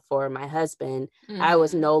individual for my husband. I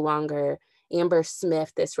was no longer Amber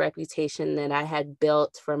Smith, this reputation that I had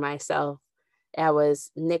built for myself. I was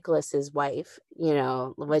Nicholas's wife, you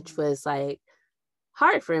know, which was like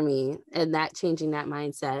hard for me, and that changing that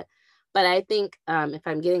mindset. But I think if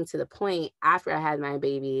I'm getting to the point, after I had my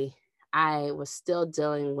baby, I was still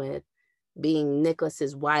dealing with being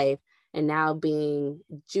Nicholas's wife and now being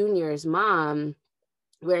Junior's mom,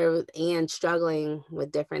 and struggling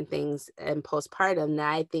with different things and postpartum,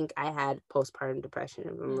 that I think I had postpartum depression,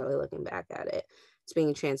 if I'm really looking back at it. It's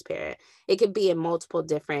being transparent. It could be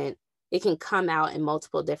it can come out in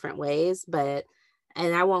multiple different ways, but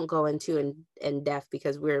and I won't go into in depth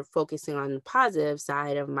because we're focusing on the positive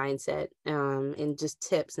side of mindset, and just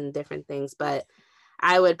tips and different things. But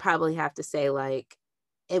I would probably have to say, like,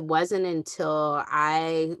 it wasn't until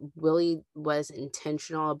I really was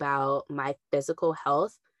intentional about my physical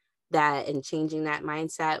health and changing that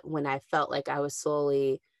mindset, when I felt like I was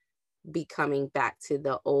slowly becoming back to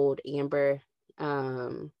the old Amber.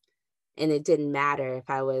 And it didn't matter if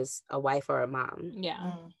I was a wife or a mom.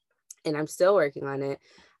 Yeah. And I'm still working on it,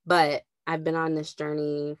 but I've been on this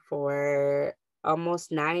journey for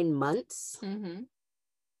almost 9 months.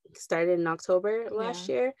 Started in October last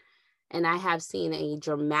year, and I have seen a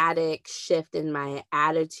dramatic shift in my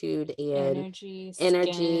attitude and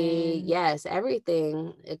energy, yes,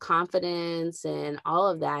 everything, confidence and all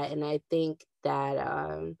of that. And I think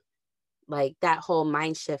that like that whole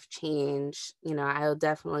mind shift change, I'll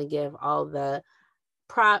definitely give all the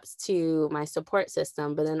props to my support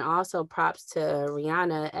system, but then also props to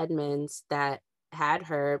Rihanna Edmonds that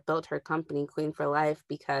built her company, Queen for Life,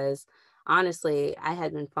 because honestly, I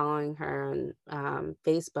had been following her on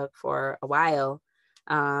Facebook for a while,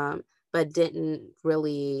 but didn't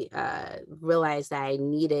really realize that I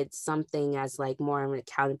needed something as like more of an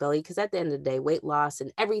accountability, because at the end of the day, weight loss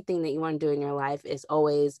and everything that you want to do in your life is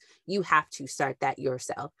always, you have to start that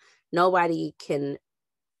yourself. Nobody can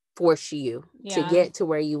force you to get to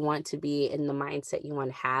where you want to be in the mindset you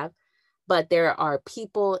want to have. But there are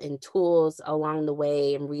people and tools along the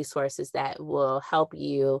way and resources that will help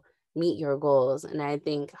you meet your goals. And I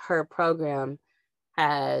think her program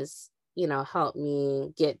has, helped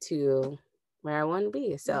me get to where I want to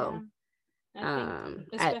be. So, I think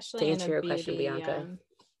especially to answer in your beauty, question, Bianca.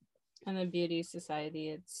 in the beauty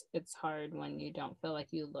society, it's hard when you don't feel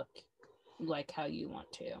like you look like how you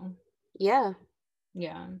want to. Yeah.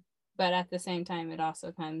 Yeah. But at the same time, it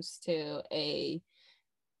also comes to a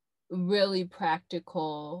really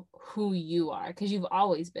practical who you are, because you've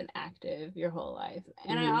always been active your whole life.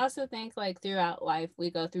 And I also think like throughout life, we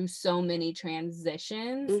go through so many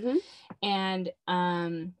transitions, and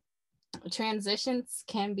transitions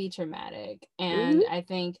can be traumatic. And I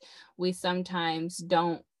think we sometimes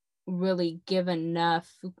don't really give enough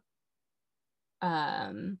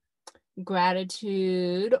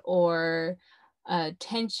gratitude or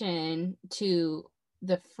attention to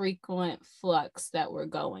the frequent flux that we're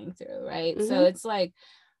going through, right? So it's like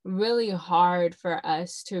really hard for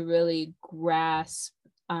us to really grasp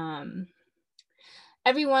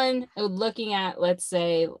everyone looking at, let's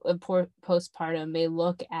say, a postpartum may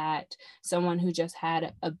look at someone who just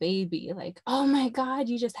had a baby like, oh my God,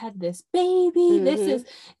 you just had this baby.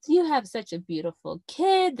 You have such a beautiful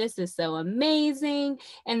kid. This is so amazing.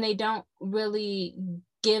 And they don't really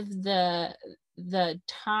give the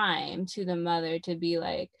time to the mother to be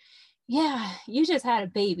like, yeah, you just had a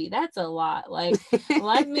baby. That's a lot. Like,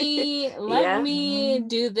 let me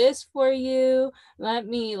do this for you. Let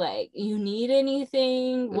me, like, you need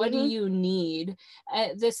anything? What do you need?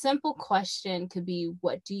 The simple question could be,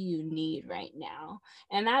 what do you need right now?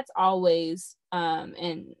 And that's always,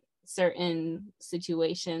 in certain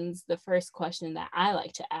situations, the first question that I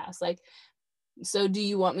like to ask. Like, so do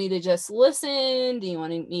you want me to just listen? Do you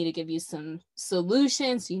want me to give you some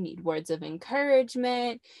solutions? Do you need words of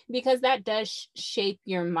encouragement? Because that does shape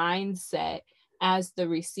your mindset as the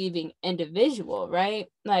receiving individual, right?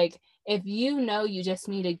 Like, if you know you just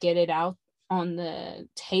need to get it out on the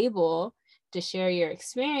table to share your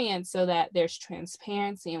experience so that there's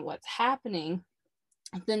transparency in what's happening,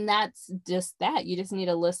 then that's just that. You just need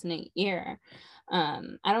a listening ear. I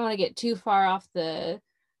don't want to get too far off the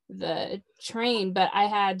train, but I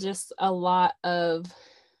had just a lot of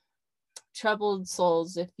troubled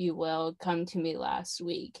souls, if you will, come to me last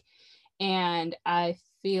week. And I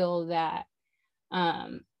feel that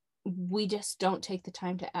we just don't take the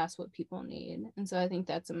time to ask what people need. And so I think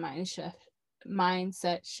that's a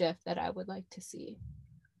mindset shift that I would like to see.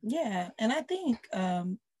 Yeah. And I think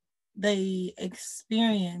the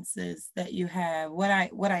experiences that you have, what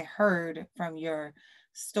I heard from your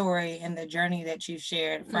story and the journey that you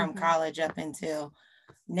shared from college up until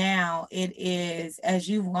now, it is, as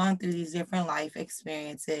you've gone through these different life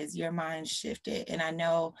experiences, your mind shifted. And I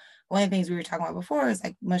know one of the things we were talking about before is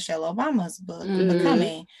like Michelle Obama's book,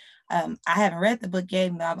 Becoming. I haven't read the book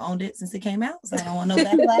yet, but I've owned it since it came out, so I don't want no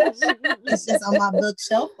backlash. It's just on my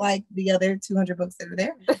bookshelf, like the other 200 books that are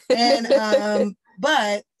there. And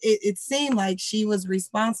but it seemed like she was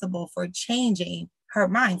responsible for changing her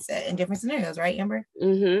mindset in different scenarios, right, Amber?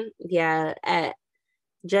 Yeah.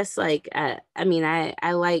 Just like, I mean,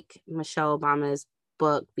 I like Michelle Obama's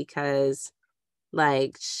book because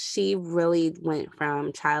Like, she really went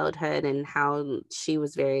from childhood and how she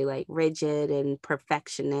was very like rigid and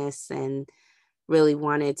perfectionist and really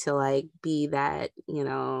wanted to like be that, you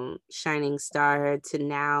know, shining star, to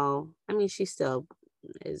now, I mean, she still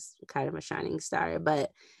is kind of a shining star,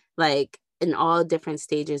 but like in all different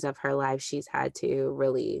stages of her life, she's had to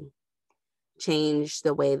really change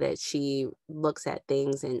the way that she looks at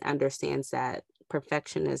things and understands that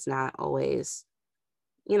perfection is not always,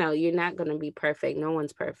 you know, you're not going to be perfect. No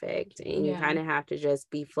one's perfect. And you kind of have to just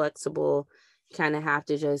be flexible. You kind of have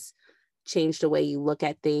to just change the way you look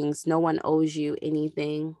at things. No one owes you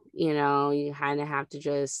anything. You know, you kind of have to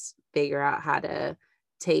just figure out how to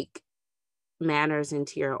take matters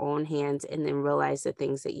into your own hands and then realize the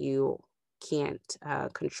things that you can't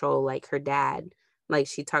control, like her dad. Like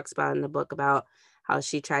she talks about in the book about how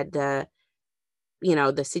she tried to, you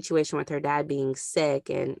know, the situation with her dad being sick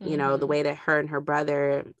and, you know, the way that her and her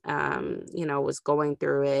brother, you know, was going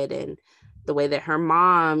through it, and the way that her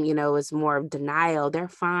mom, you know, was more of denial. They're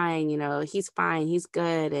fine, you know, he's fine, he's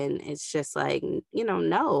good. And it's just like, you know,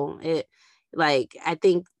 no, it, like, I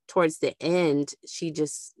think towards the end, she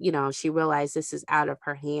just, you know, she realized this is out of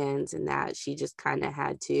her hands and that she just kind of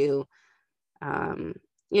had to,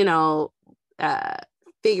 you know,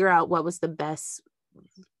 figure out what was the best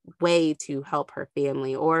way to help her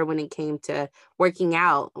family. Or when it came to working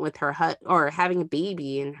out with her or having a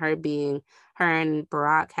baby, and her and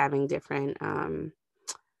Barack having different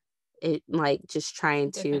it like just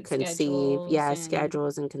trying to conceive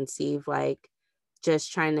schedules and conceive, like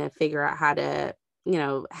just trying to figure out how to, you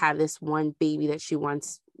know, have this one baby that she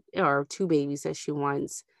wants, or two babies that she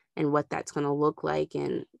wants, and what that's going to look like,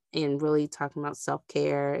 and really talking about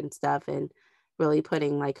self-care and stuff, and really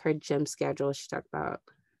putting like her gym schedule. She talked about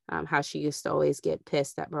how she used to always get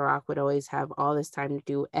pissed that Barack would always have all this time to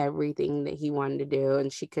do everything that he wanted to do,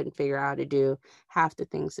 and she couldn't figure out how to do half the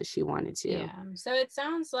things that she wanted to. Yeah. So it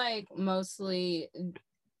sounds like mostly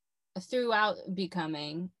throughout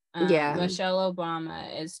Becoming, Michelle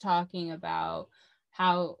Obama is talking about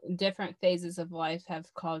how different phases of life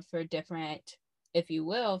have called for different, if you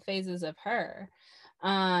will, phases of her.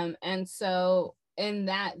 And so in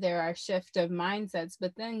that there are shift of mindsets,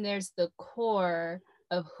 but then there's the core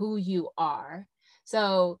of who you are.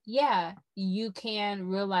 So yeah, you can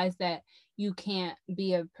realize that you can't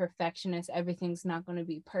be a perfectionist. Everything's not going to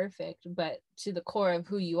be perfect, but to the core of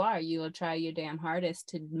who you are, you will try your damn hardest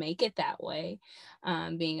to make it that way.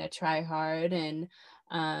 Being a try hard and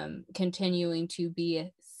continuing to be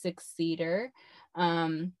a six-seater.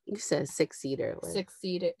 You said six-seater.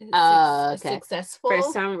 Six-seater. Okay. Successful. For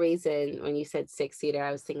some reason, when you said six-seater,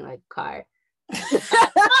 I was thinking like car.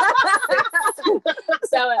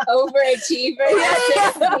 So an overachiever.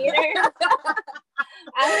 Six-seater.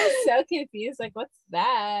 I was so confused. Like, what's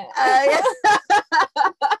that?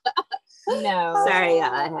 No. Sorry,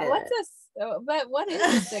 y'all. But what is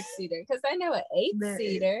a six-seater? Because I know an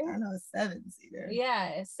eight-seater. I know a seven-seater.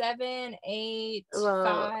 Yeah, 7, 8,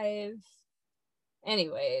 5.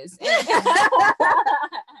 Anyways.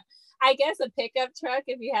 I guess a pickup truck,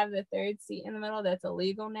 if you have the third seat in the middle, that's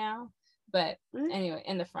illegal now. But anyway,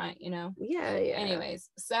 in the front, you know. Yeah. Anyways,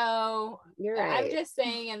 so you're right. I'm just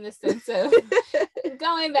saying in the sense of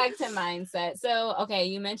going back to mindset. So, okay,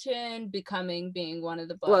 you mentioned Becoming being one of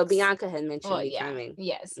the books. Well, Bianca had mentioned Becoming.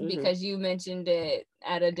 Yeah. Yes, because you mentioned it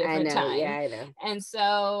at a different time. Yeah, I know. And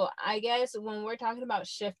so I guess when we're talking about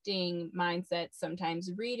shifting mindsets, sometimes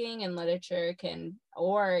reading and literature can,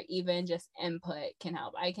 or even just input can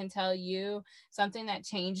help. I can tell you something that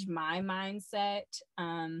changed my mindset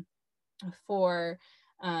for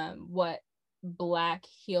what Black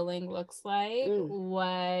healing looks like,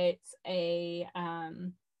 what a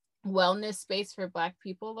wellness space for Black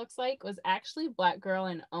people looks like, was actually Black Girl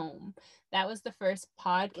in Ohm. That was the first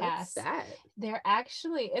podcast. What's that? They're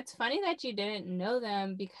actually, it's funny that you didn't know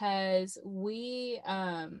them, because we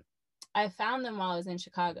I found them while I was in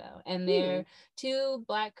Chicago, and they're two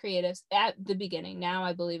Black creatives at the beginning. Now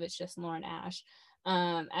I believe it's just Lauren Ash.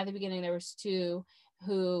 At the beginning there was two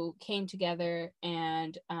who came together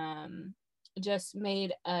and just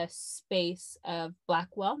made a space of Black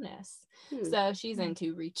wellness. So she's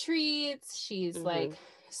into retreats. She's like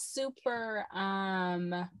super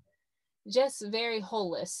just very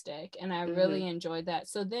holistic, and I really enjoyed that.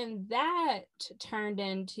 So then that turned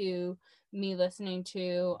into me listening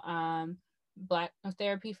to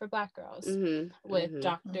therapy for Black girls Mm-hmm. with Mm-hmm.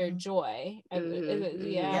 Dr. Joy. Mm-hmm.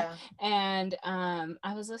 Yeah. And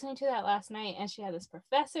I was listening to that last night, and she had this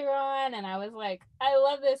professor on, and I was like, I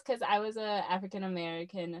love this, because I was a African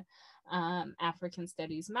American African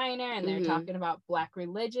studies minor, and they're talking about Black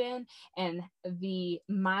religion and the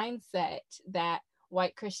mindset that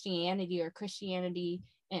white Christianity, or Christianity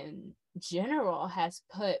in general, has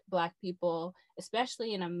put Black people,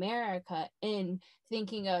 especially in America, in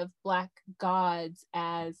thinking of Black gods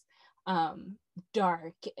as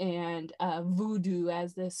dark, and voodoo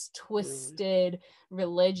as this twisted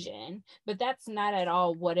religion. But that's not at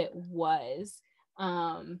all what it was.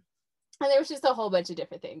 And there was just a whole bunch of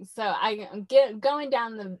different things. So I'm going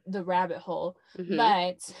down the rabbit hole.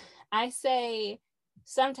 But I say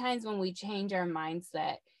sometimes when we change our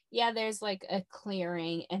mindset, yeah, there's like a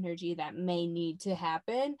clearing energy that may need to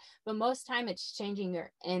happen, but most time it's changing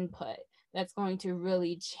your input that's going to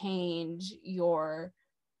really change your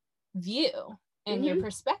view and your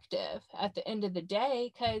perspective at the end of the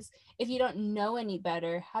day. Because if you don't know any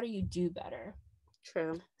better, how do you do better?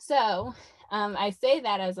 True. So I say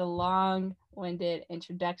that as a long-winded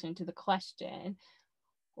introduction to the question,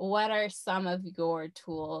 what are some of your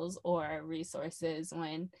tools or resources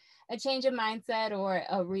when a change of mindset or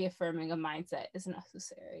a reaffirming of mindset is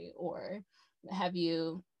necessary? Or have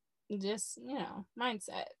you just,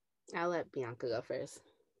 mindset? I'll let Bianca go first.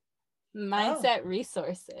 Mindset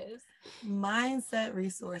resources. Mindset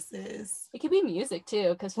resources. It could be music too,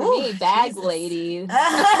 because for me, Bag Lady.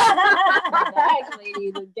 Bag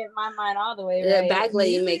Lady to get my mind all the way right. Bag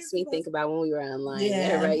Lady makes me think about when we were online.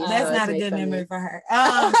 Yeah, right? That's not a good memory for her.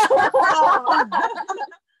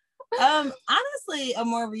 Honestly, a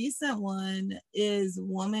more recent one is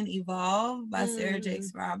Woman Evolve by Sarah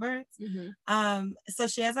Jakes Roberts. So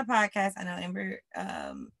she has a podcast. I know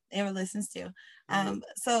Amber listens to.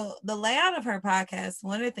 So the layout of her podcast,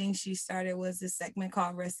 one of the things she started was this segment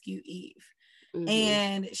called Rescue Eve.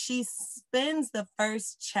 And she spends the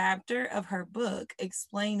first chapter of her book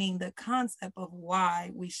explaining the concept of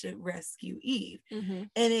why we should rescue Eve. And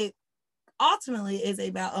it ultimately is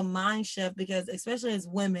about a mind shift, because especially as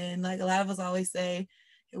women, like a lot of us always say,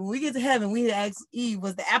 when we get to heaven, we need to ask Eve,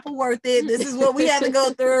 was the apple worth it? This is what we had to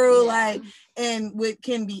go through. And we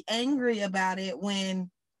can be angry about it when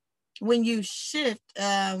you shift,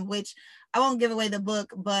 which I won't give away the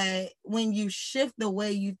book, but when you shift the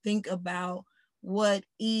way you think about what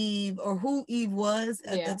Eve or who Eve was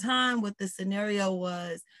at the time, what the scenario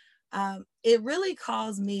was, it really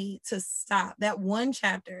caused me to stop that one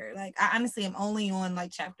chapter. Like, I honestly am only on like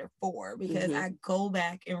chapter 4, because I go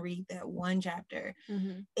back and read that one chapter.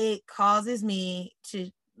 It causes me to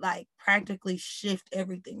like practically shift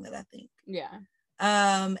everything that I think.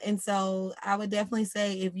 And so I would definitely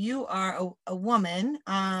say, if you are a woman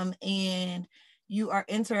and you are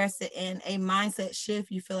interested in a mindset shift,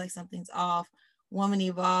 you feel like something's off, Woman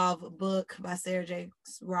Evolve book by Sarah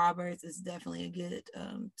Jakes Roberts is definitely a good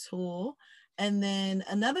tool. And then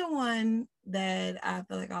another one that I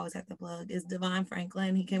feel like I always have to plug is Divine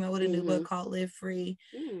Franklin. He came out with a new book called Live Free.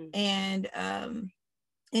 And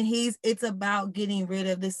it's about getting rid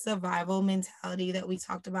of this survival mentality that we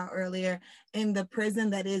talked about earlier in the prison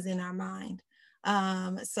that is in our mind.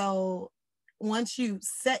 So once you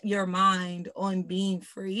set your mind on being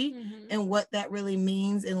free and what that really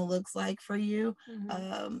means and looks like for you,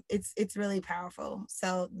 it's really powerful.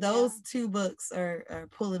 So those 2 books are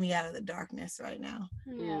pulling me out of the darkness right now.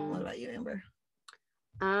 What about you, Amber?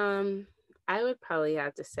 I would probably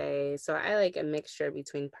have to say, so I like a mixture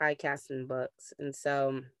between podcasts and books. And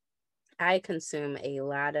so I consume a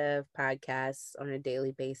lot of podcasts on a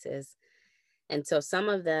daily basis. And so some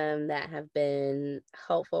of them that have been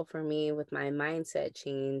helpful for me with my mindset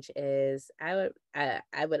change is I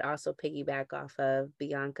would also piggyback off of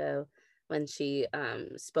Bianca when she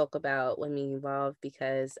spoke about Women Evolve,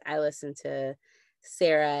 because I listen to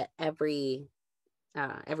Sarah every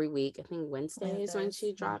week. I think Wednesdays when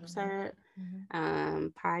she drops her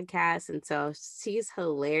podcast. And so she's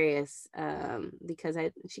hilarious because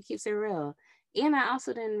she keeps it real. And I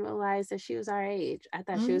also didn't realize that she was our age. I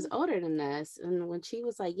thought she was older than us. And when she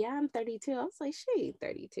was like, yeah, I'm 32, I was like, she ain't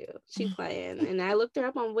 32. She playing. And I looked her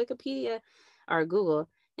up on Wikipedia or Google,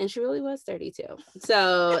 and she really was 32.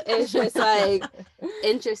 So it's just like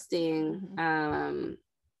interesting,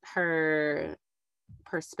 her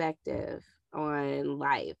perspective on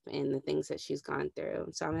life and the things that she's gone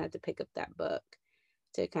through. So I'm gonna have to pick up that book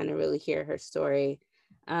to kind of really hear her story.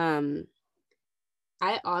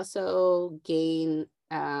 I also gain,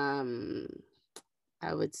 I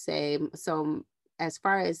would say, so as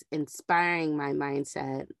far as inspiring my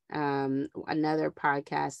mindset, another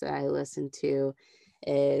podcast that I listen to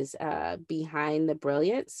is Behind the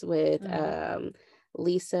Brilliance with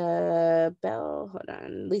Lisa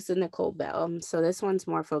Nicole Bell. So this one's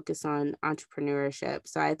more focused on entrepreneurship.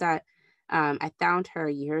 So I thought I found her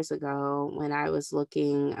years ago when I was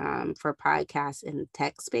looking for podcasts in the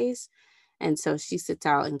tech space. And so she sits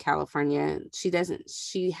out in California. She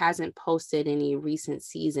hasn't posted any recent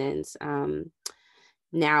seasons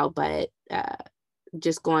now, but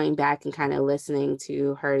just going back and kind of listening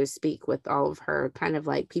to her speak with all of her kind of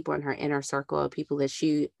like people in her inner circle of people that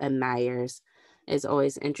she admires is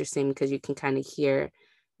always interesting, because you can kind of hear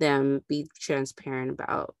them be transparent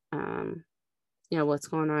about, what's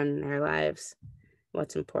going on in their lives,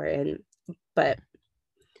 what's important. But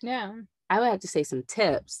yeah, I would have to say some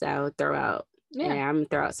tips that I would throw out. Yeah. And I'm going to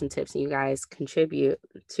throw out some tips and you guys contribute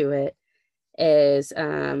to it. Is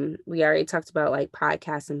we already talked about like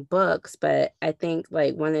podcasts and books, but I think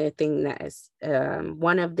like one of the things that is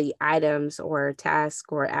one of the items or tasks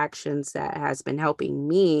or actions that has been helping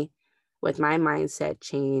me with my mindset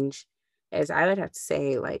change is, I would have to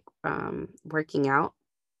say, like working out.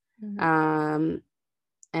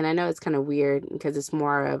 And I know it's kind of weird because it's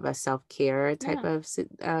more of a self-care type of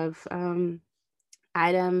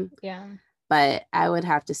item. Yeah. But I would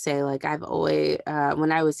have to say, like, I've always,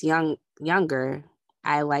 when I was younger,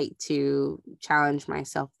 I like to challenge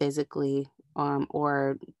myself physically,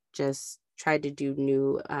 or just try to do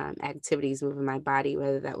new activities, moving my body,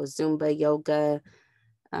 whether that was Zumba, yoga,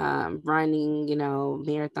 running,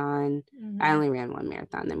 marathon. I only ran one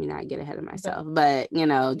marathon. Let me not get ahead of myself, but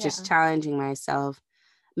just challenging myself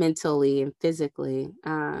mentally and physically.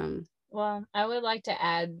 Well, I would like to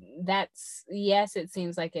add that's, yes, it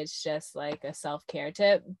seems like it's just like a self-care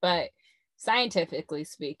tip, but scientifically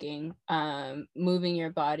speaking, moving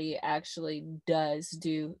your body actually does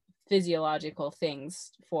do physiological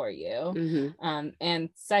things for you, and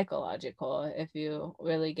psychological if you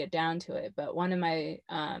really get down to it. But one of my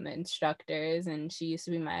instructors, and she used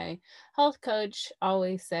to be my health coach,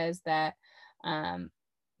 always says that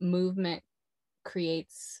movement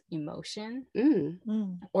creates emotion,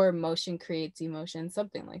 or emotion creates emotion,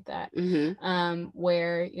 something like that.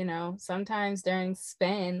 Where sometimes during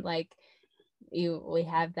spin, like we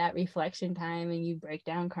have that reflection time and you break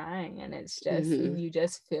down crying, and it's just you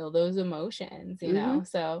just feel those emotions,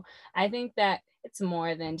 so I think that it's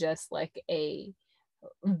more than just like a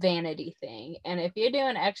vanity thing. And if you're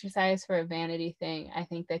doing exercise for a vanity thing, I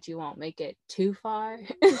think that you won't make it too far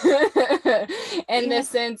in the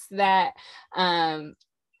sense that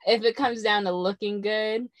if it comes down to looking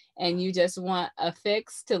good and you just want a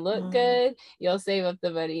fix to look good, you'll save up the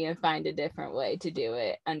money and find a different way to do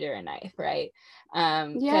it under a knife, right?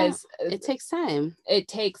 Because it takes time. It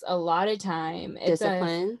takes a lot of time.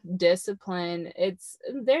 Discipline. There's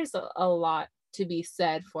a lot to be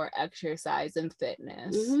said for exercise and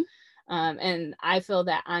fitness. And I feel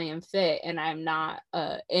that I am fit and I'm not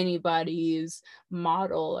anybody's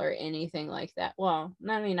model or anything like that. Well,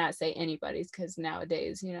 let me not say anybody's, because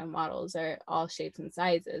nowadays, models are all shapes and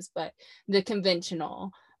sizes, but the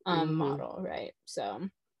conventional model, right? So,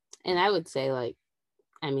 and I would say, like,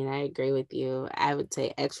 I agree with you. I would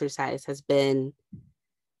say exercise has been,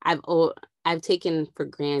 I've taken for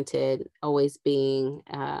granted always being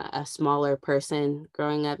a smaller person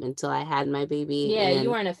growing up until I had my baby. Yeah, you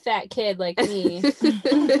weren't a fat kid like me.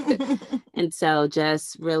 And so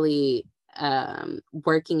just really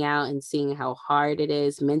working out and seeing how hard it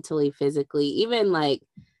is mentally, physically, even like,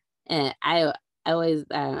 I always,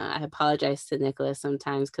 I apologize to Nicholas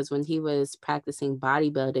sometimes, because when he was practicing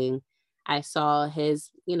bodybuilding, I saw his,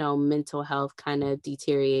 mental health kind of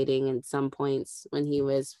deteriorating at some points when he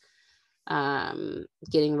was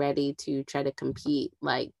getting ready to try to compete,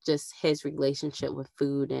 like just his relationship with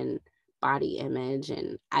food and body image.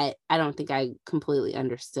 And I don't think I completely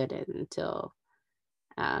understood it until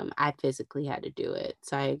I physically had to do it.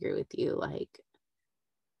 So I agree with you, like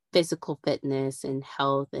physical fitness and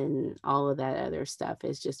health and all of that other stuff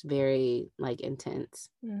is just very like intense.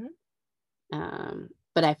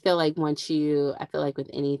 But I feel like with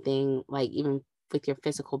anything, like even with your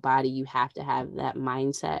physical body, you have to have that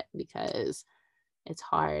mindset, because it's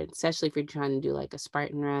hard, especially if you're trying to do like a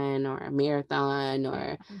Spartan run or a marathon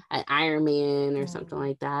or an Ironman or something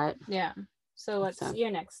like that. Yeah. So what's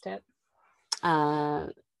your next tip?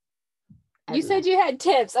 You said you had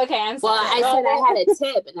tips. Okay, I'm sorry. Well, I said I had a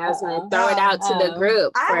tip and I was going to throw it out to the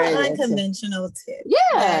group. I have an unconventional tip.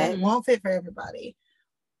 Yeah. It won't fit for everybody.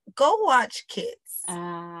 Go watch Kids.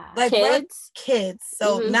 Like kids? Kids.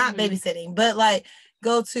 So not babysitting, but like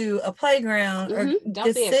go to a playground or Don't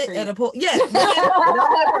just sit at a pool. Yeah.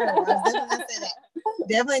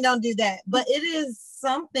 Definitely don't do that. But it is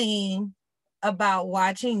something about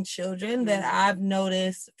watching children that I've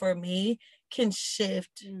noticed for me can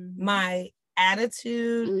shift my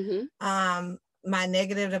attitude, my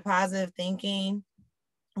negative to positive thinking.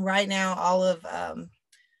 Right now, all of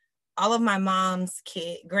my mom's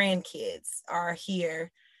grandkids are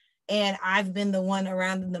here, and I've been the one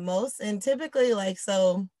around them the most. And typically, like,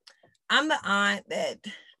 so I'm the aunt that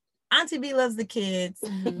Auntie B loves the kids,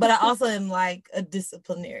 but I also am like a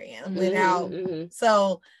disciplinarian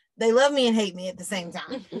so they love me and hate me at the same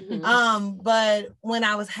time. But when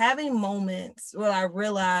I was having moments where I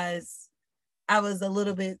realized I was a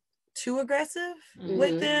little bit too aggressive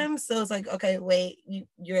with them, so it's like, okay, wait,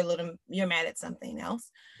 you're mad at something else.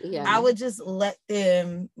 I would just let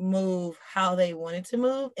them move how they wanted to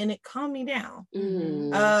move, and it calmed me down.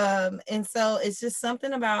 And so it's just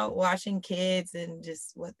something about watching kids and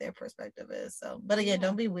just what their perspective is. So, but again,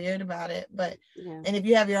 don't be weird about it. But and if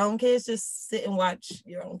you have your own kids, just sit and watch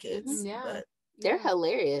your own kids. But they're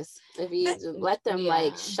hilarious if you let them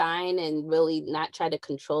like shine and really not try to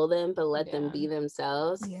control them, but let them be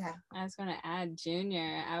themselves. I was gonna add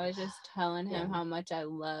Junior. I was just telling him how much I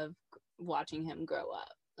love watching him grow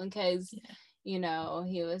up, because you know,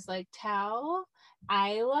 he was like, towel,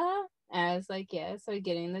 Isla, and I was like, so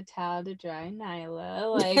getting the towel to dry Nyla,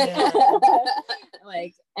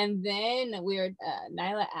 like and then we were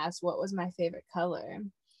Nyla asked what was my favorite color.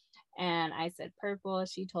 And I said purple.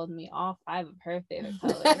 She told me all 5 of her favorite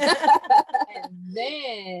colors. And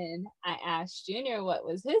then I asked Junior what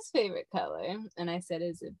was his favorite color. And I said,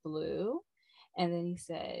 is it blue? And then he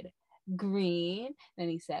said green. Then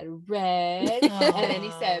he said red. And then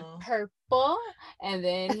he said purple. And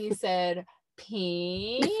then he said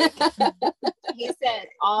pink. He said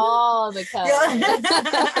all the colors. And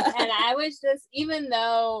I was just, even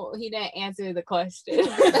though he didn't answer the question,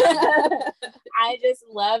 I just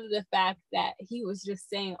love the fact that he was just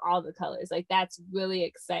saying all the colors. Like, that's really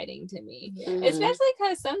exciting to me. Especially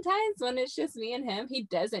because sometimes when it's just me and him, he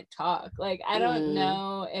doesn't talk. Like, I don't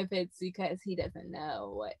know if it's because he doesn't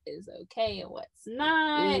know what is okay and what's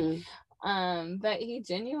not. But he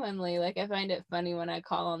genuinely, like, I find it funny when I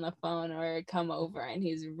call on the phone or come over and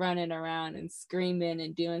he's running around and screaming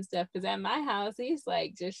and doing stuff, because at my house he's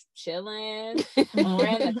like just chilling. When we're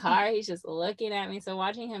in the car, he's just looking at me. So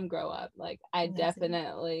watching him grow up, like, I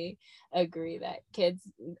definitely agree that kids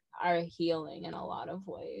are healing in a lot of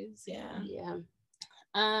ways.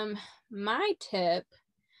 My tip,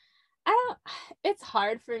 it's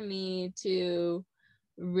hard for me to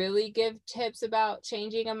really give tips about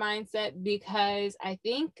changing a mindset, because I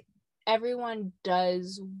think everyone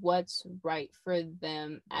does what's right for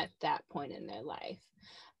them at that point in their life.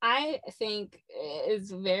 I think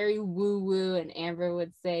it's very woo-woo, and Amber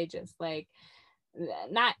would say just like,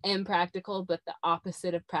 not impractical, but the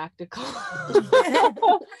opposite of practical,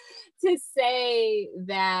 to say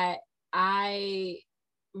that I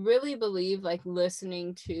really believe like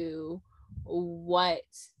listening to what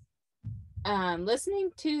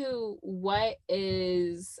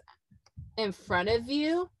is in front of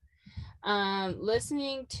you,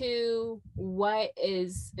 listening to what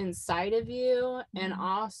is inside of you, and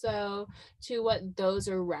also to what those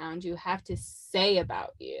around you have to say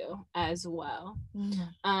about you as well.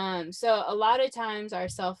 So a lot of times our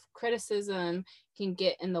self-criticism can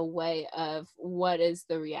get in the way of what is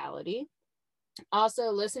the reality. Also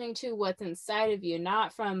listening to what's inside of you,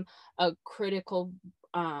 not from a critical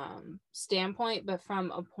standpoint, but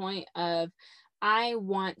from a point of, I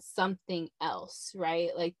want something else, right?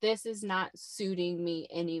 Like, this is not suiting me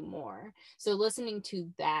anymore. So listening to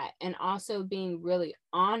that, and also being really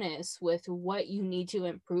honest with what you need to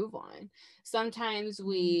improve on. Sometimes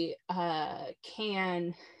we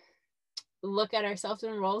can look at ourselves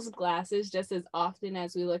in rose glasses just as often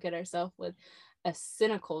as we look at ourselves with a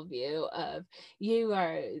cynical view of, you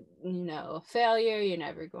are, a failure, you're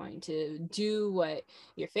never going to do what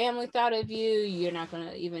your family thought of you, you're not going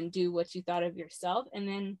to even do what you thought of yourself. And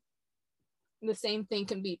then the same thing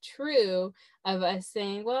can be true of us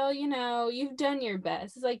saying, well, you've done your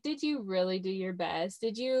best. It's like, did you really do your best?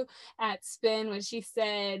 Did you, at spin, when she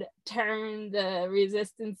said turn the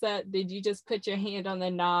resistance up, did you just put your hand on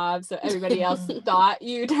the knob so everybody else thought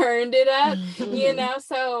you turned it up?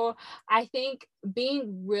 So I think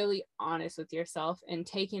being really honest with yourself and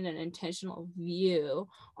taking an intentional view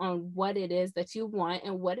on what it is that you want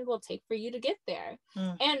and what it will take for you to get there,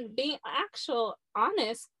 and being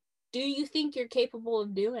honest do you think you're capable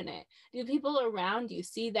of doing it? Do people around you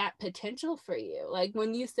see that potential for you? Like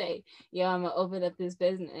when you say, yeah, I'm gonna open up this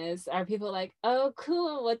business, are people like, oh,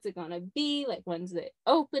 cool, what's it gonna be? Like, when's it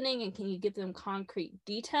opening? And can you give them concrete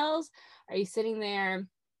details? Are you sitting there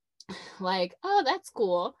like, oh, that's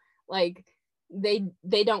cool? Like they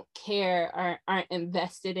don't care or aren't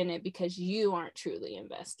invested in it because you aren't truly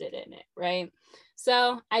invested in it, right?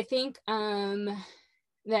 So I think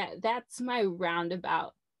that's my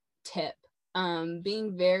roundabout tip.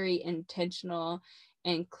 Being very intentional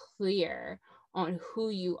and clear on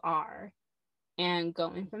who you are and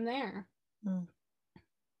going from there.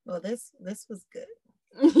 Well, this was good.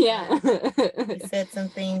 Yeah. You said some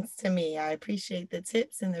things to me. I appreciate the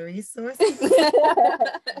tips and the resources.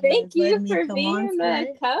 Thank you for being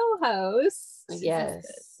the co-host.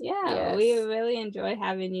 Yes. Yeah, we really enjoy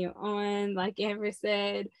having you on. Like Amber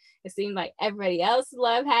said, it seemed like everybody else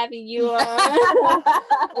loved having you on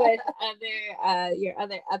with your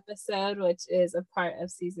other episode, which is a part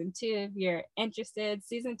of season 2. If you're interested,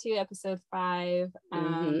 season 2, episode 5.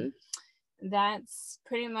 That's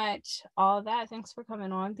pretty much all that. Thanks for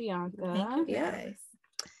coming on, Bianca. Thank you, guys.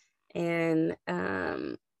 And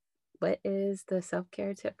what is the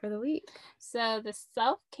self-care tip for the week? So the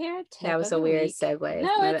self-care tip. That was a weird segue.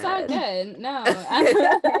 No, it's all good. No.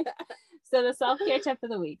 So the self-care tip of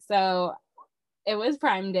the week. So it was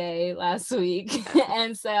Prime Day last week.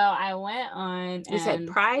 And so I went on. You said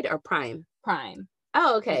Pride or Prime? Prime.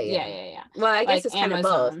 Oh, okay. Yeah. Well, I guess it's kind of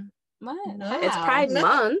both. What? No. It's Pride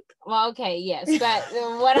Month. Well, okay, yes, but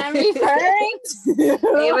what I'm referring to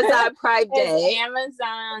Amazon Prime Day.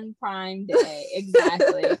 Amazon Prime Day,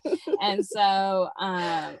 exactly. And so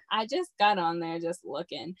I just got on there just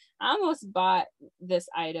looking. I almost bought this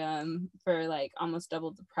item for like almost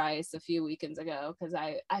double the price a few weekends ago because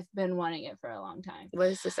I've been wanting it for a long time. What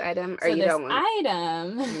is this item? Or so you don't want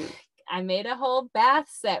item. I made a whole bath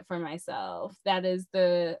set for myself. That is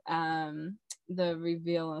the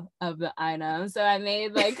reveal of the item. So I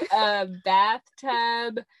made like a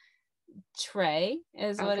bathtub tray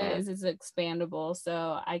is what it is. It's expandable,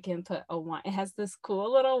 so I can put a wine. It has this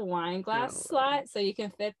cool little wine glass slot, so you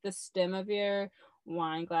can fit the stem of your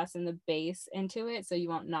wine glass and the base into it, so you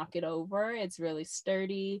won't knock it over. It's really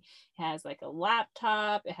sturdy. It has like a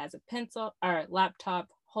laptop. It has a pencil or laptop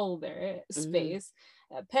holder space,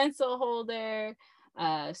 a pencil holder,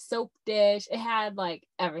 soap dish. It had like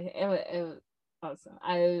everything. It was awesome.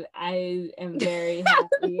 I am very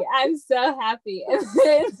happy. I'm so happy.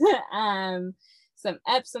 And some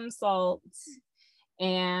Epsom salts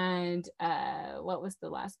and what was the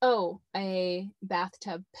last? Oh, a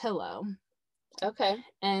bathtub pillow. Okay.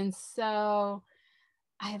 And so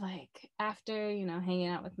I like after hanging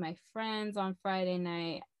out with my friends on Friday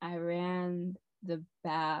night, I ran the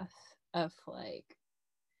bath of like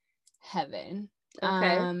heaven.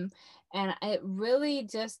 Okay. And it really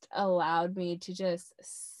just allowed me to just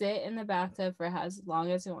sit in the bathtub for as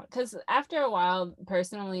long as I want. Because after a while,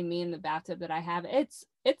 personally, me in the bathtub that I have, it's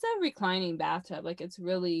a reclining bathtub. Like it's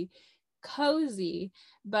really cozy.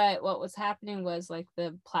 But what was happening was like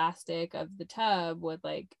the plastic of the tub would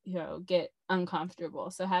get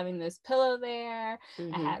uncomfortable. So having this pillow there,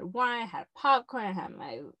 I had wine, I had popcorn, I had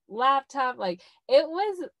my laptop. Like it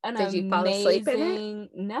was an amazing. Did you fall asleep in it?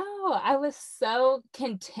 No, I was so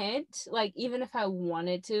content. Like even if I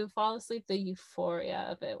wanted to fall asleep, the euphoria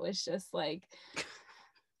of it was just like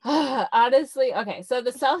honestly. Okay, so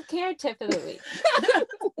the self-care tip of the week.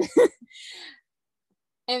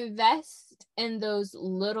 Invest in those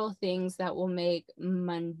little things that will make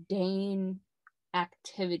mundane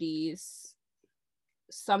activities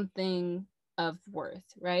something of worth,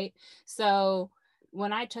 right? So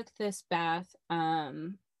when I took this bath,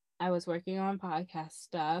 I was working on podcast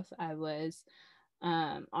stuff. I was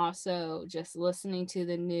also just listening to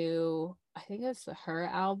the new, I think it's the Her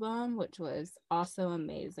album, which was also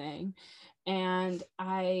amazing. And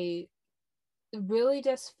I really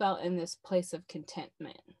just felt in this place of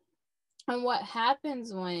contentment. And what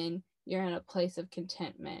happens when you're in a place of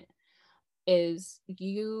contentment is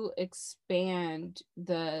you expand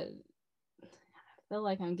I feel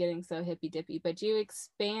like I'm getting so hippy dippy, but you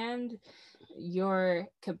expand your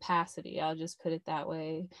capacity. I'll just put it that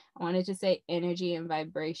way. I wanted to say energy and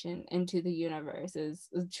vibration into the universe is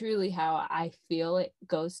truly how I feel it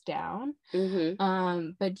goes down.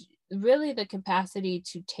 But really the capacity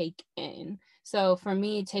to take in. So for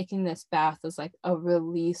me, taking this bath was like a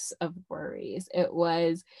release of worries. It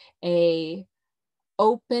was a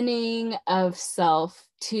opening of self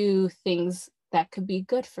to things that could be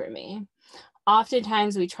good for me.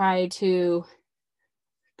 Oftentimes we try to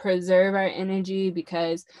preserve our energy,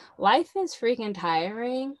 because life is freaking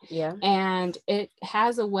tiring. Yeah. And it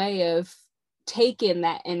has a way of taking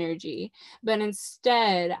that energy. But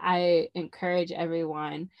instead, I encourage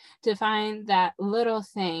everyone to find that little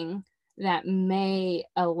thing that may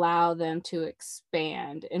allow them to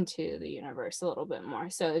expand into the universe a little bit more.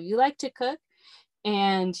 So if you like to cook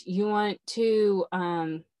and you want to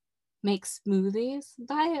make smoothies,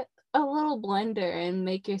 buy a little blender and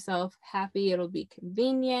make yourself happy. It'll be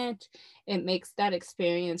convenient. It makes that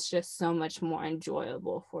experience just so much more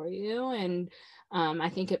enjoyable for you. And I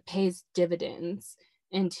think it pays dividends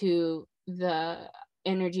into the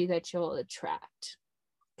energy that you'll attract.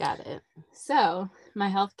 Got it. So my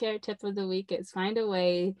healthcare tip of the week is find a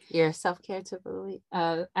way. Your self-care tip of the week?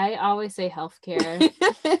 I always say healthcare.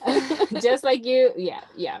 Just like you.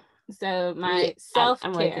 Yeah. So my self-care,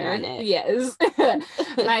 I'm working on it. Yes.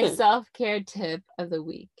 My self-care tip of the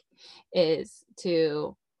week is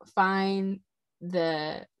to find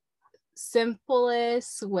the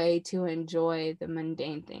simplest way to enjoy the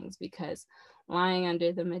mundane things, because lying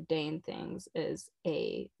under the mundane things is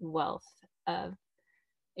a wealth of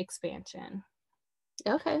expansion.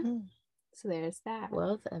 Okay. So there's that.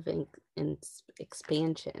 Wealth of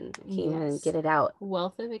expansion. Can't even get it out.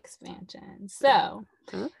 Wealth of expansion. So,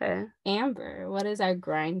 okay. Amber, what is our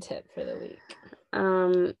grind tip for the week?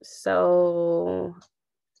 So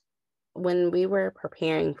when we were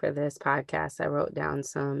preparing for this podcast, I wrote down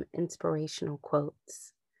some inspirational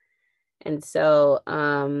quotes. And so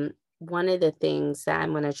one of the things that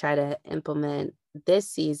I'm going to try to implement this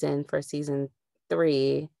season for season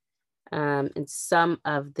 3, in some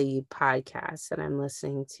of the podcasts that I'm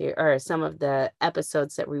listening to, or some of the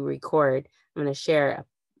episodes that we record, I'm going to share a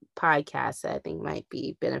podcast that I think might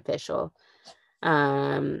be beneficial,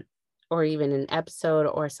 or even an episode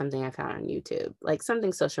or something I found on YouTube, like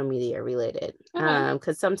something social media related.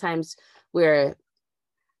 Because sometimes we're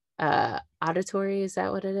auditory, is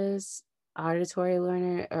that what it is? Auditory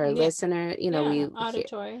learner or listener, we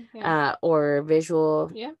auditory, or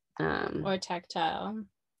visual, or tactile.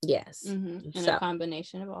 Yes. And a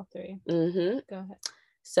combination of all three. Go ahead.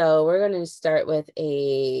 So we're going to start with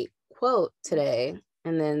a quote today,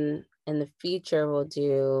 and then in the future we'll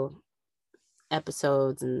do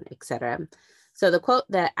episodes and etc. So the quote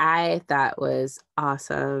that I thought was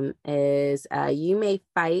awesome is you may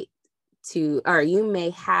have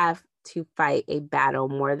to fight a battle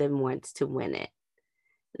more than once to win it.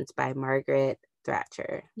 It's by Margaret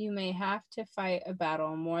Thatcher. You may have to fight a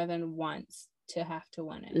battle more than once to have to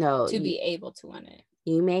win it. No, be able to win it.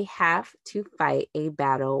 You may have to fight a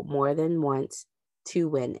battle more than once to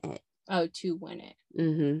win it. Oh, to win it.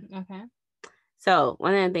 Okay. So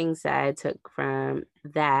one of the things that I took from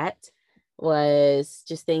that was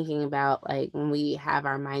just thinking about like when we have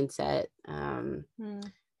our mindset and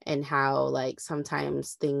how like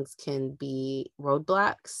sometimes things can be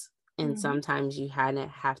roadblocks, and sometimes you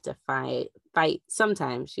have to fight.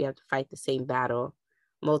 Sometimes you have to fight the same battle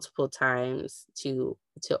multiple times to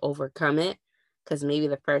overcome it, because maybe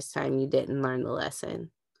the first time you didn't learn the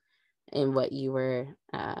lesson in what you were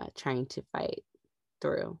trying to fight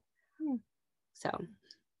through. So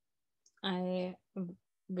I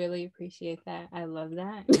really appreciate that. I love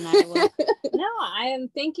that. And I am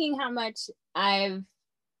thinking how much I've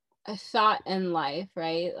thought in life,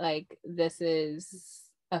 right? Like this is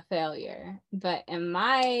a failure, but in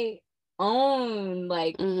my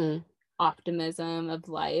own optimism of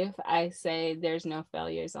life, I say there's no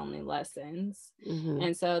failures, only lessons.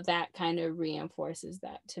 And so that kind of reinforces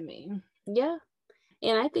that to me. Yeah.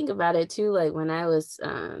 And I think about it too, like when I was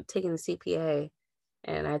taking the CPA,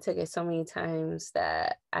 and I took it so many times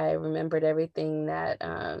that I remembered everything that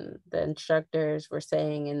the instructors were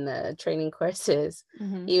saying in the training courses,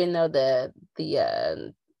 even though the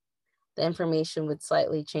information would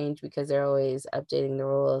slightly change because they're always updating the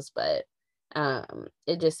rules. But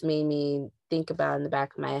it just made me think about in the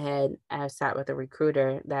back of my head. I sat with a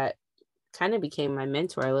recruiter that kind of became my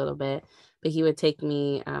mentor a little bit, but he would take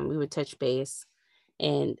me, we would touch base.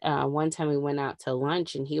 And one time we went out to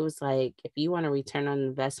lunch, and he was like, if you want a return on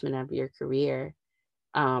investment of your career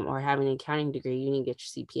or have an accounting degree, you need to get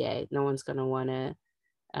your CPA. No one's going to want to,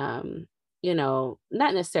 not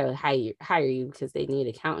necessarily hire you because they need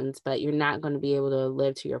accountants, but you're not going to be able to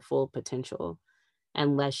live to your full potential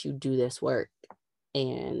unless you do this work.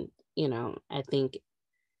 And, I think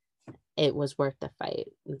it was worth the fight,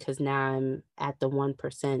 because now I'm at the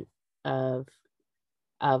 1% of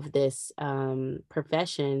this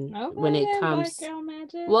profession when it comes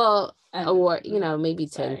or maybe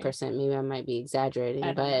 10%, maybe I might be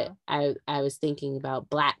exaggerating, but I was thinking about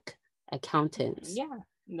Black accountants.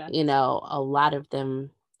 A lot of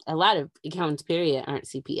them a lot of accountants period aren't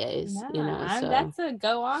CPAs, you know. So that's a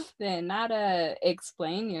go off then, not a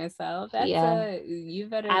explain yourself. That's you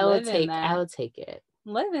better I live in that. I will take it.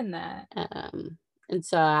 Live in that. And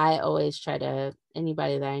so I always try to,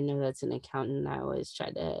 anybody that I know that's an accountant, I always try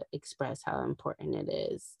to express how important it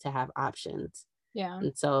is to have options. Yeah.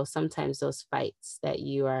 And so sometimes those fights that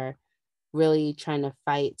you are really trying to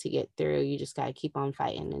fight to get through, you just got to keep on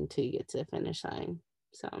fighting until you get to the finish line.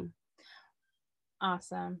 So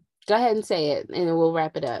awesome. Go ahead and say it and we'll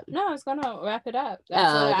wrap it up. No, I was gonna wrap it up.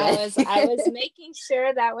 That's what I was making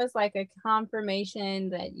sure that was like a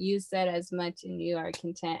confirmation that you said as much and you are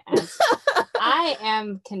content as I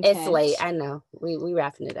am content. It's late, I know. We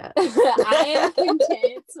wrapping it up. I am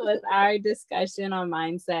content with our discussion on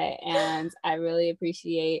mindset, and I really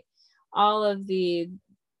appreciate all of the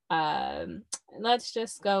let's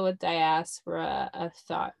just go with diaspora of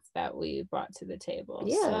thoughts that we brought to the table.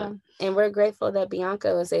 Yeah. So, and we're grateful that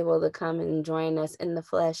Bianca was able to come and join us in the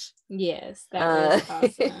flesh. Yes, that is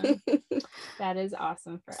awesome. That is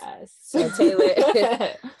awesome for us. So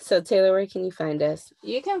Taylor, where can you find us?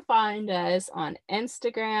 You can find us on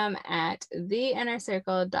Instagram at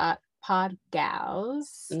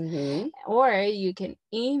theinnercircle.podcast. Or you can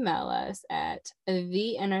email us at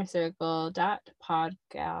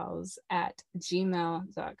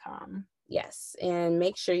theinnercircle.podcast@gmail.com. Yes, and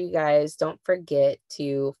make sure you guys don't forget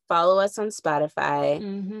to follow us on Spotify,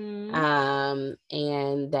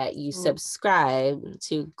 and that you subscribe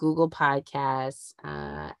to Google Podcasts,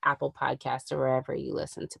 Apple Podcasts, or wherever you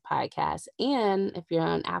listen to podcasts. And if you're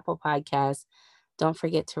on Apple Podcasts, don't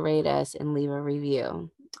forget to rate us and leave a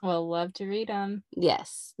review. We'll love to read them.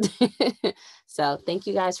 Yes. So thank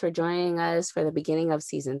you guys for joining us for the beginning of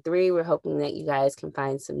season 3. We're hoping that you guys can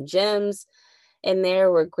find some gems in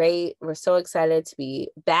there. We're great. We're so excited to be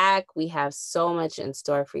back. We have so much in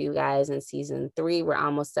store for you guys in season 3. We're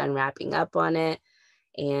almost done wrapping up on it,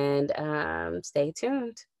 and stay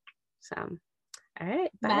tuned. So, all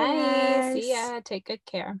right. Bye. See ya. Take good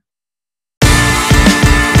care.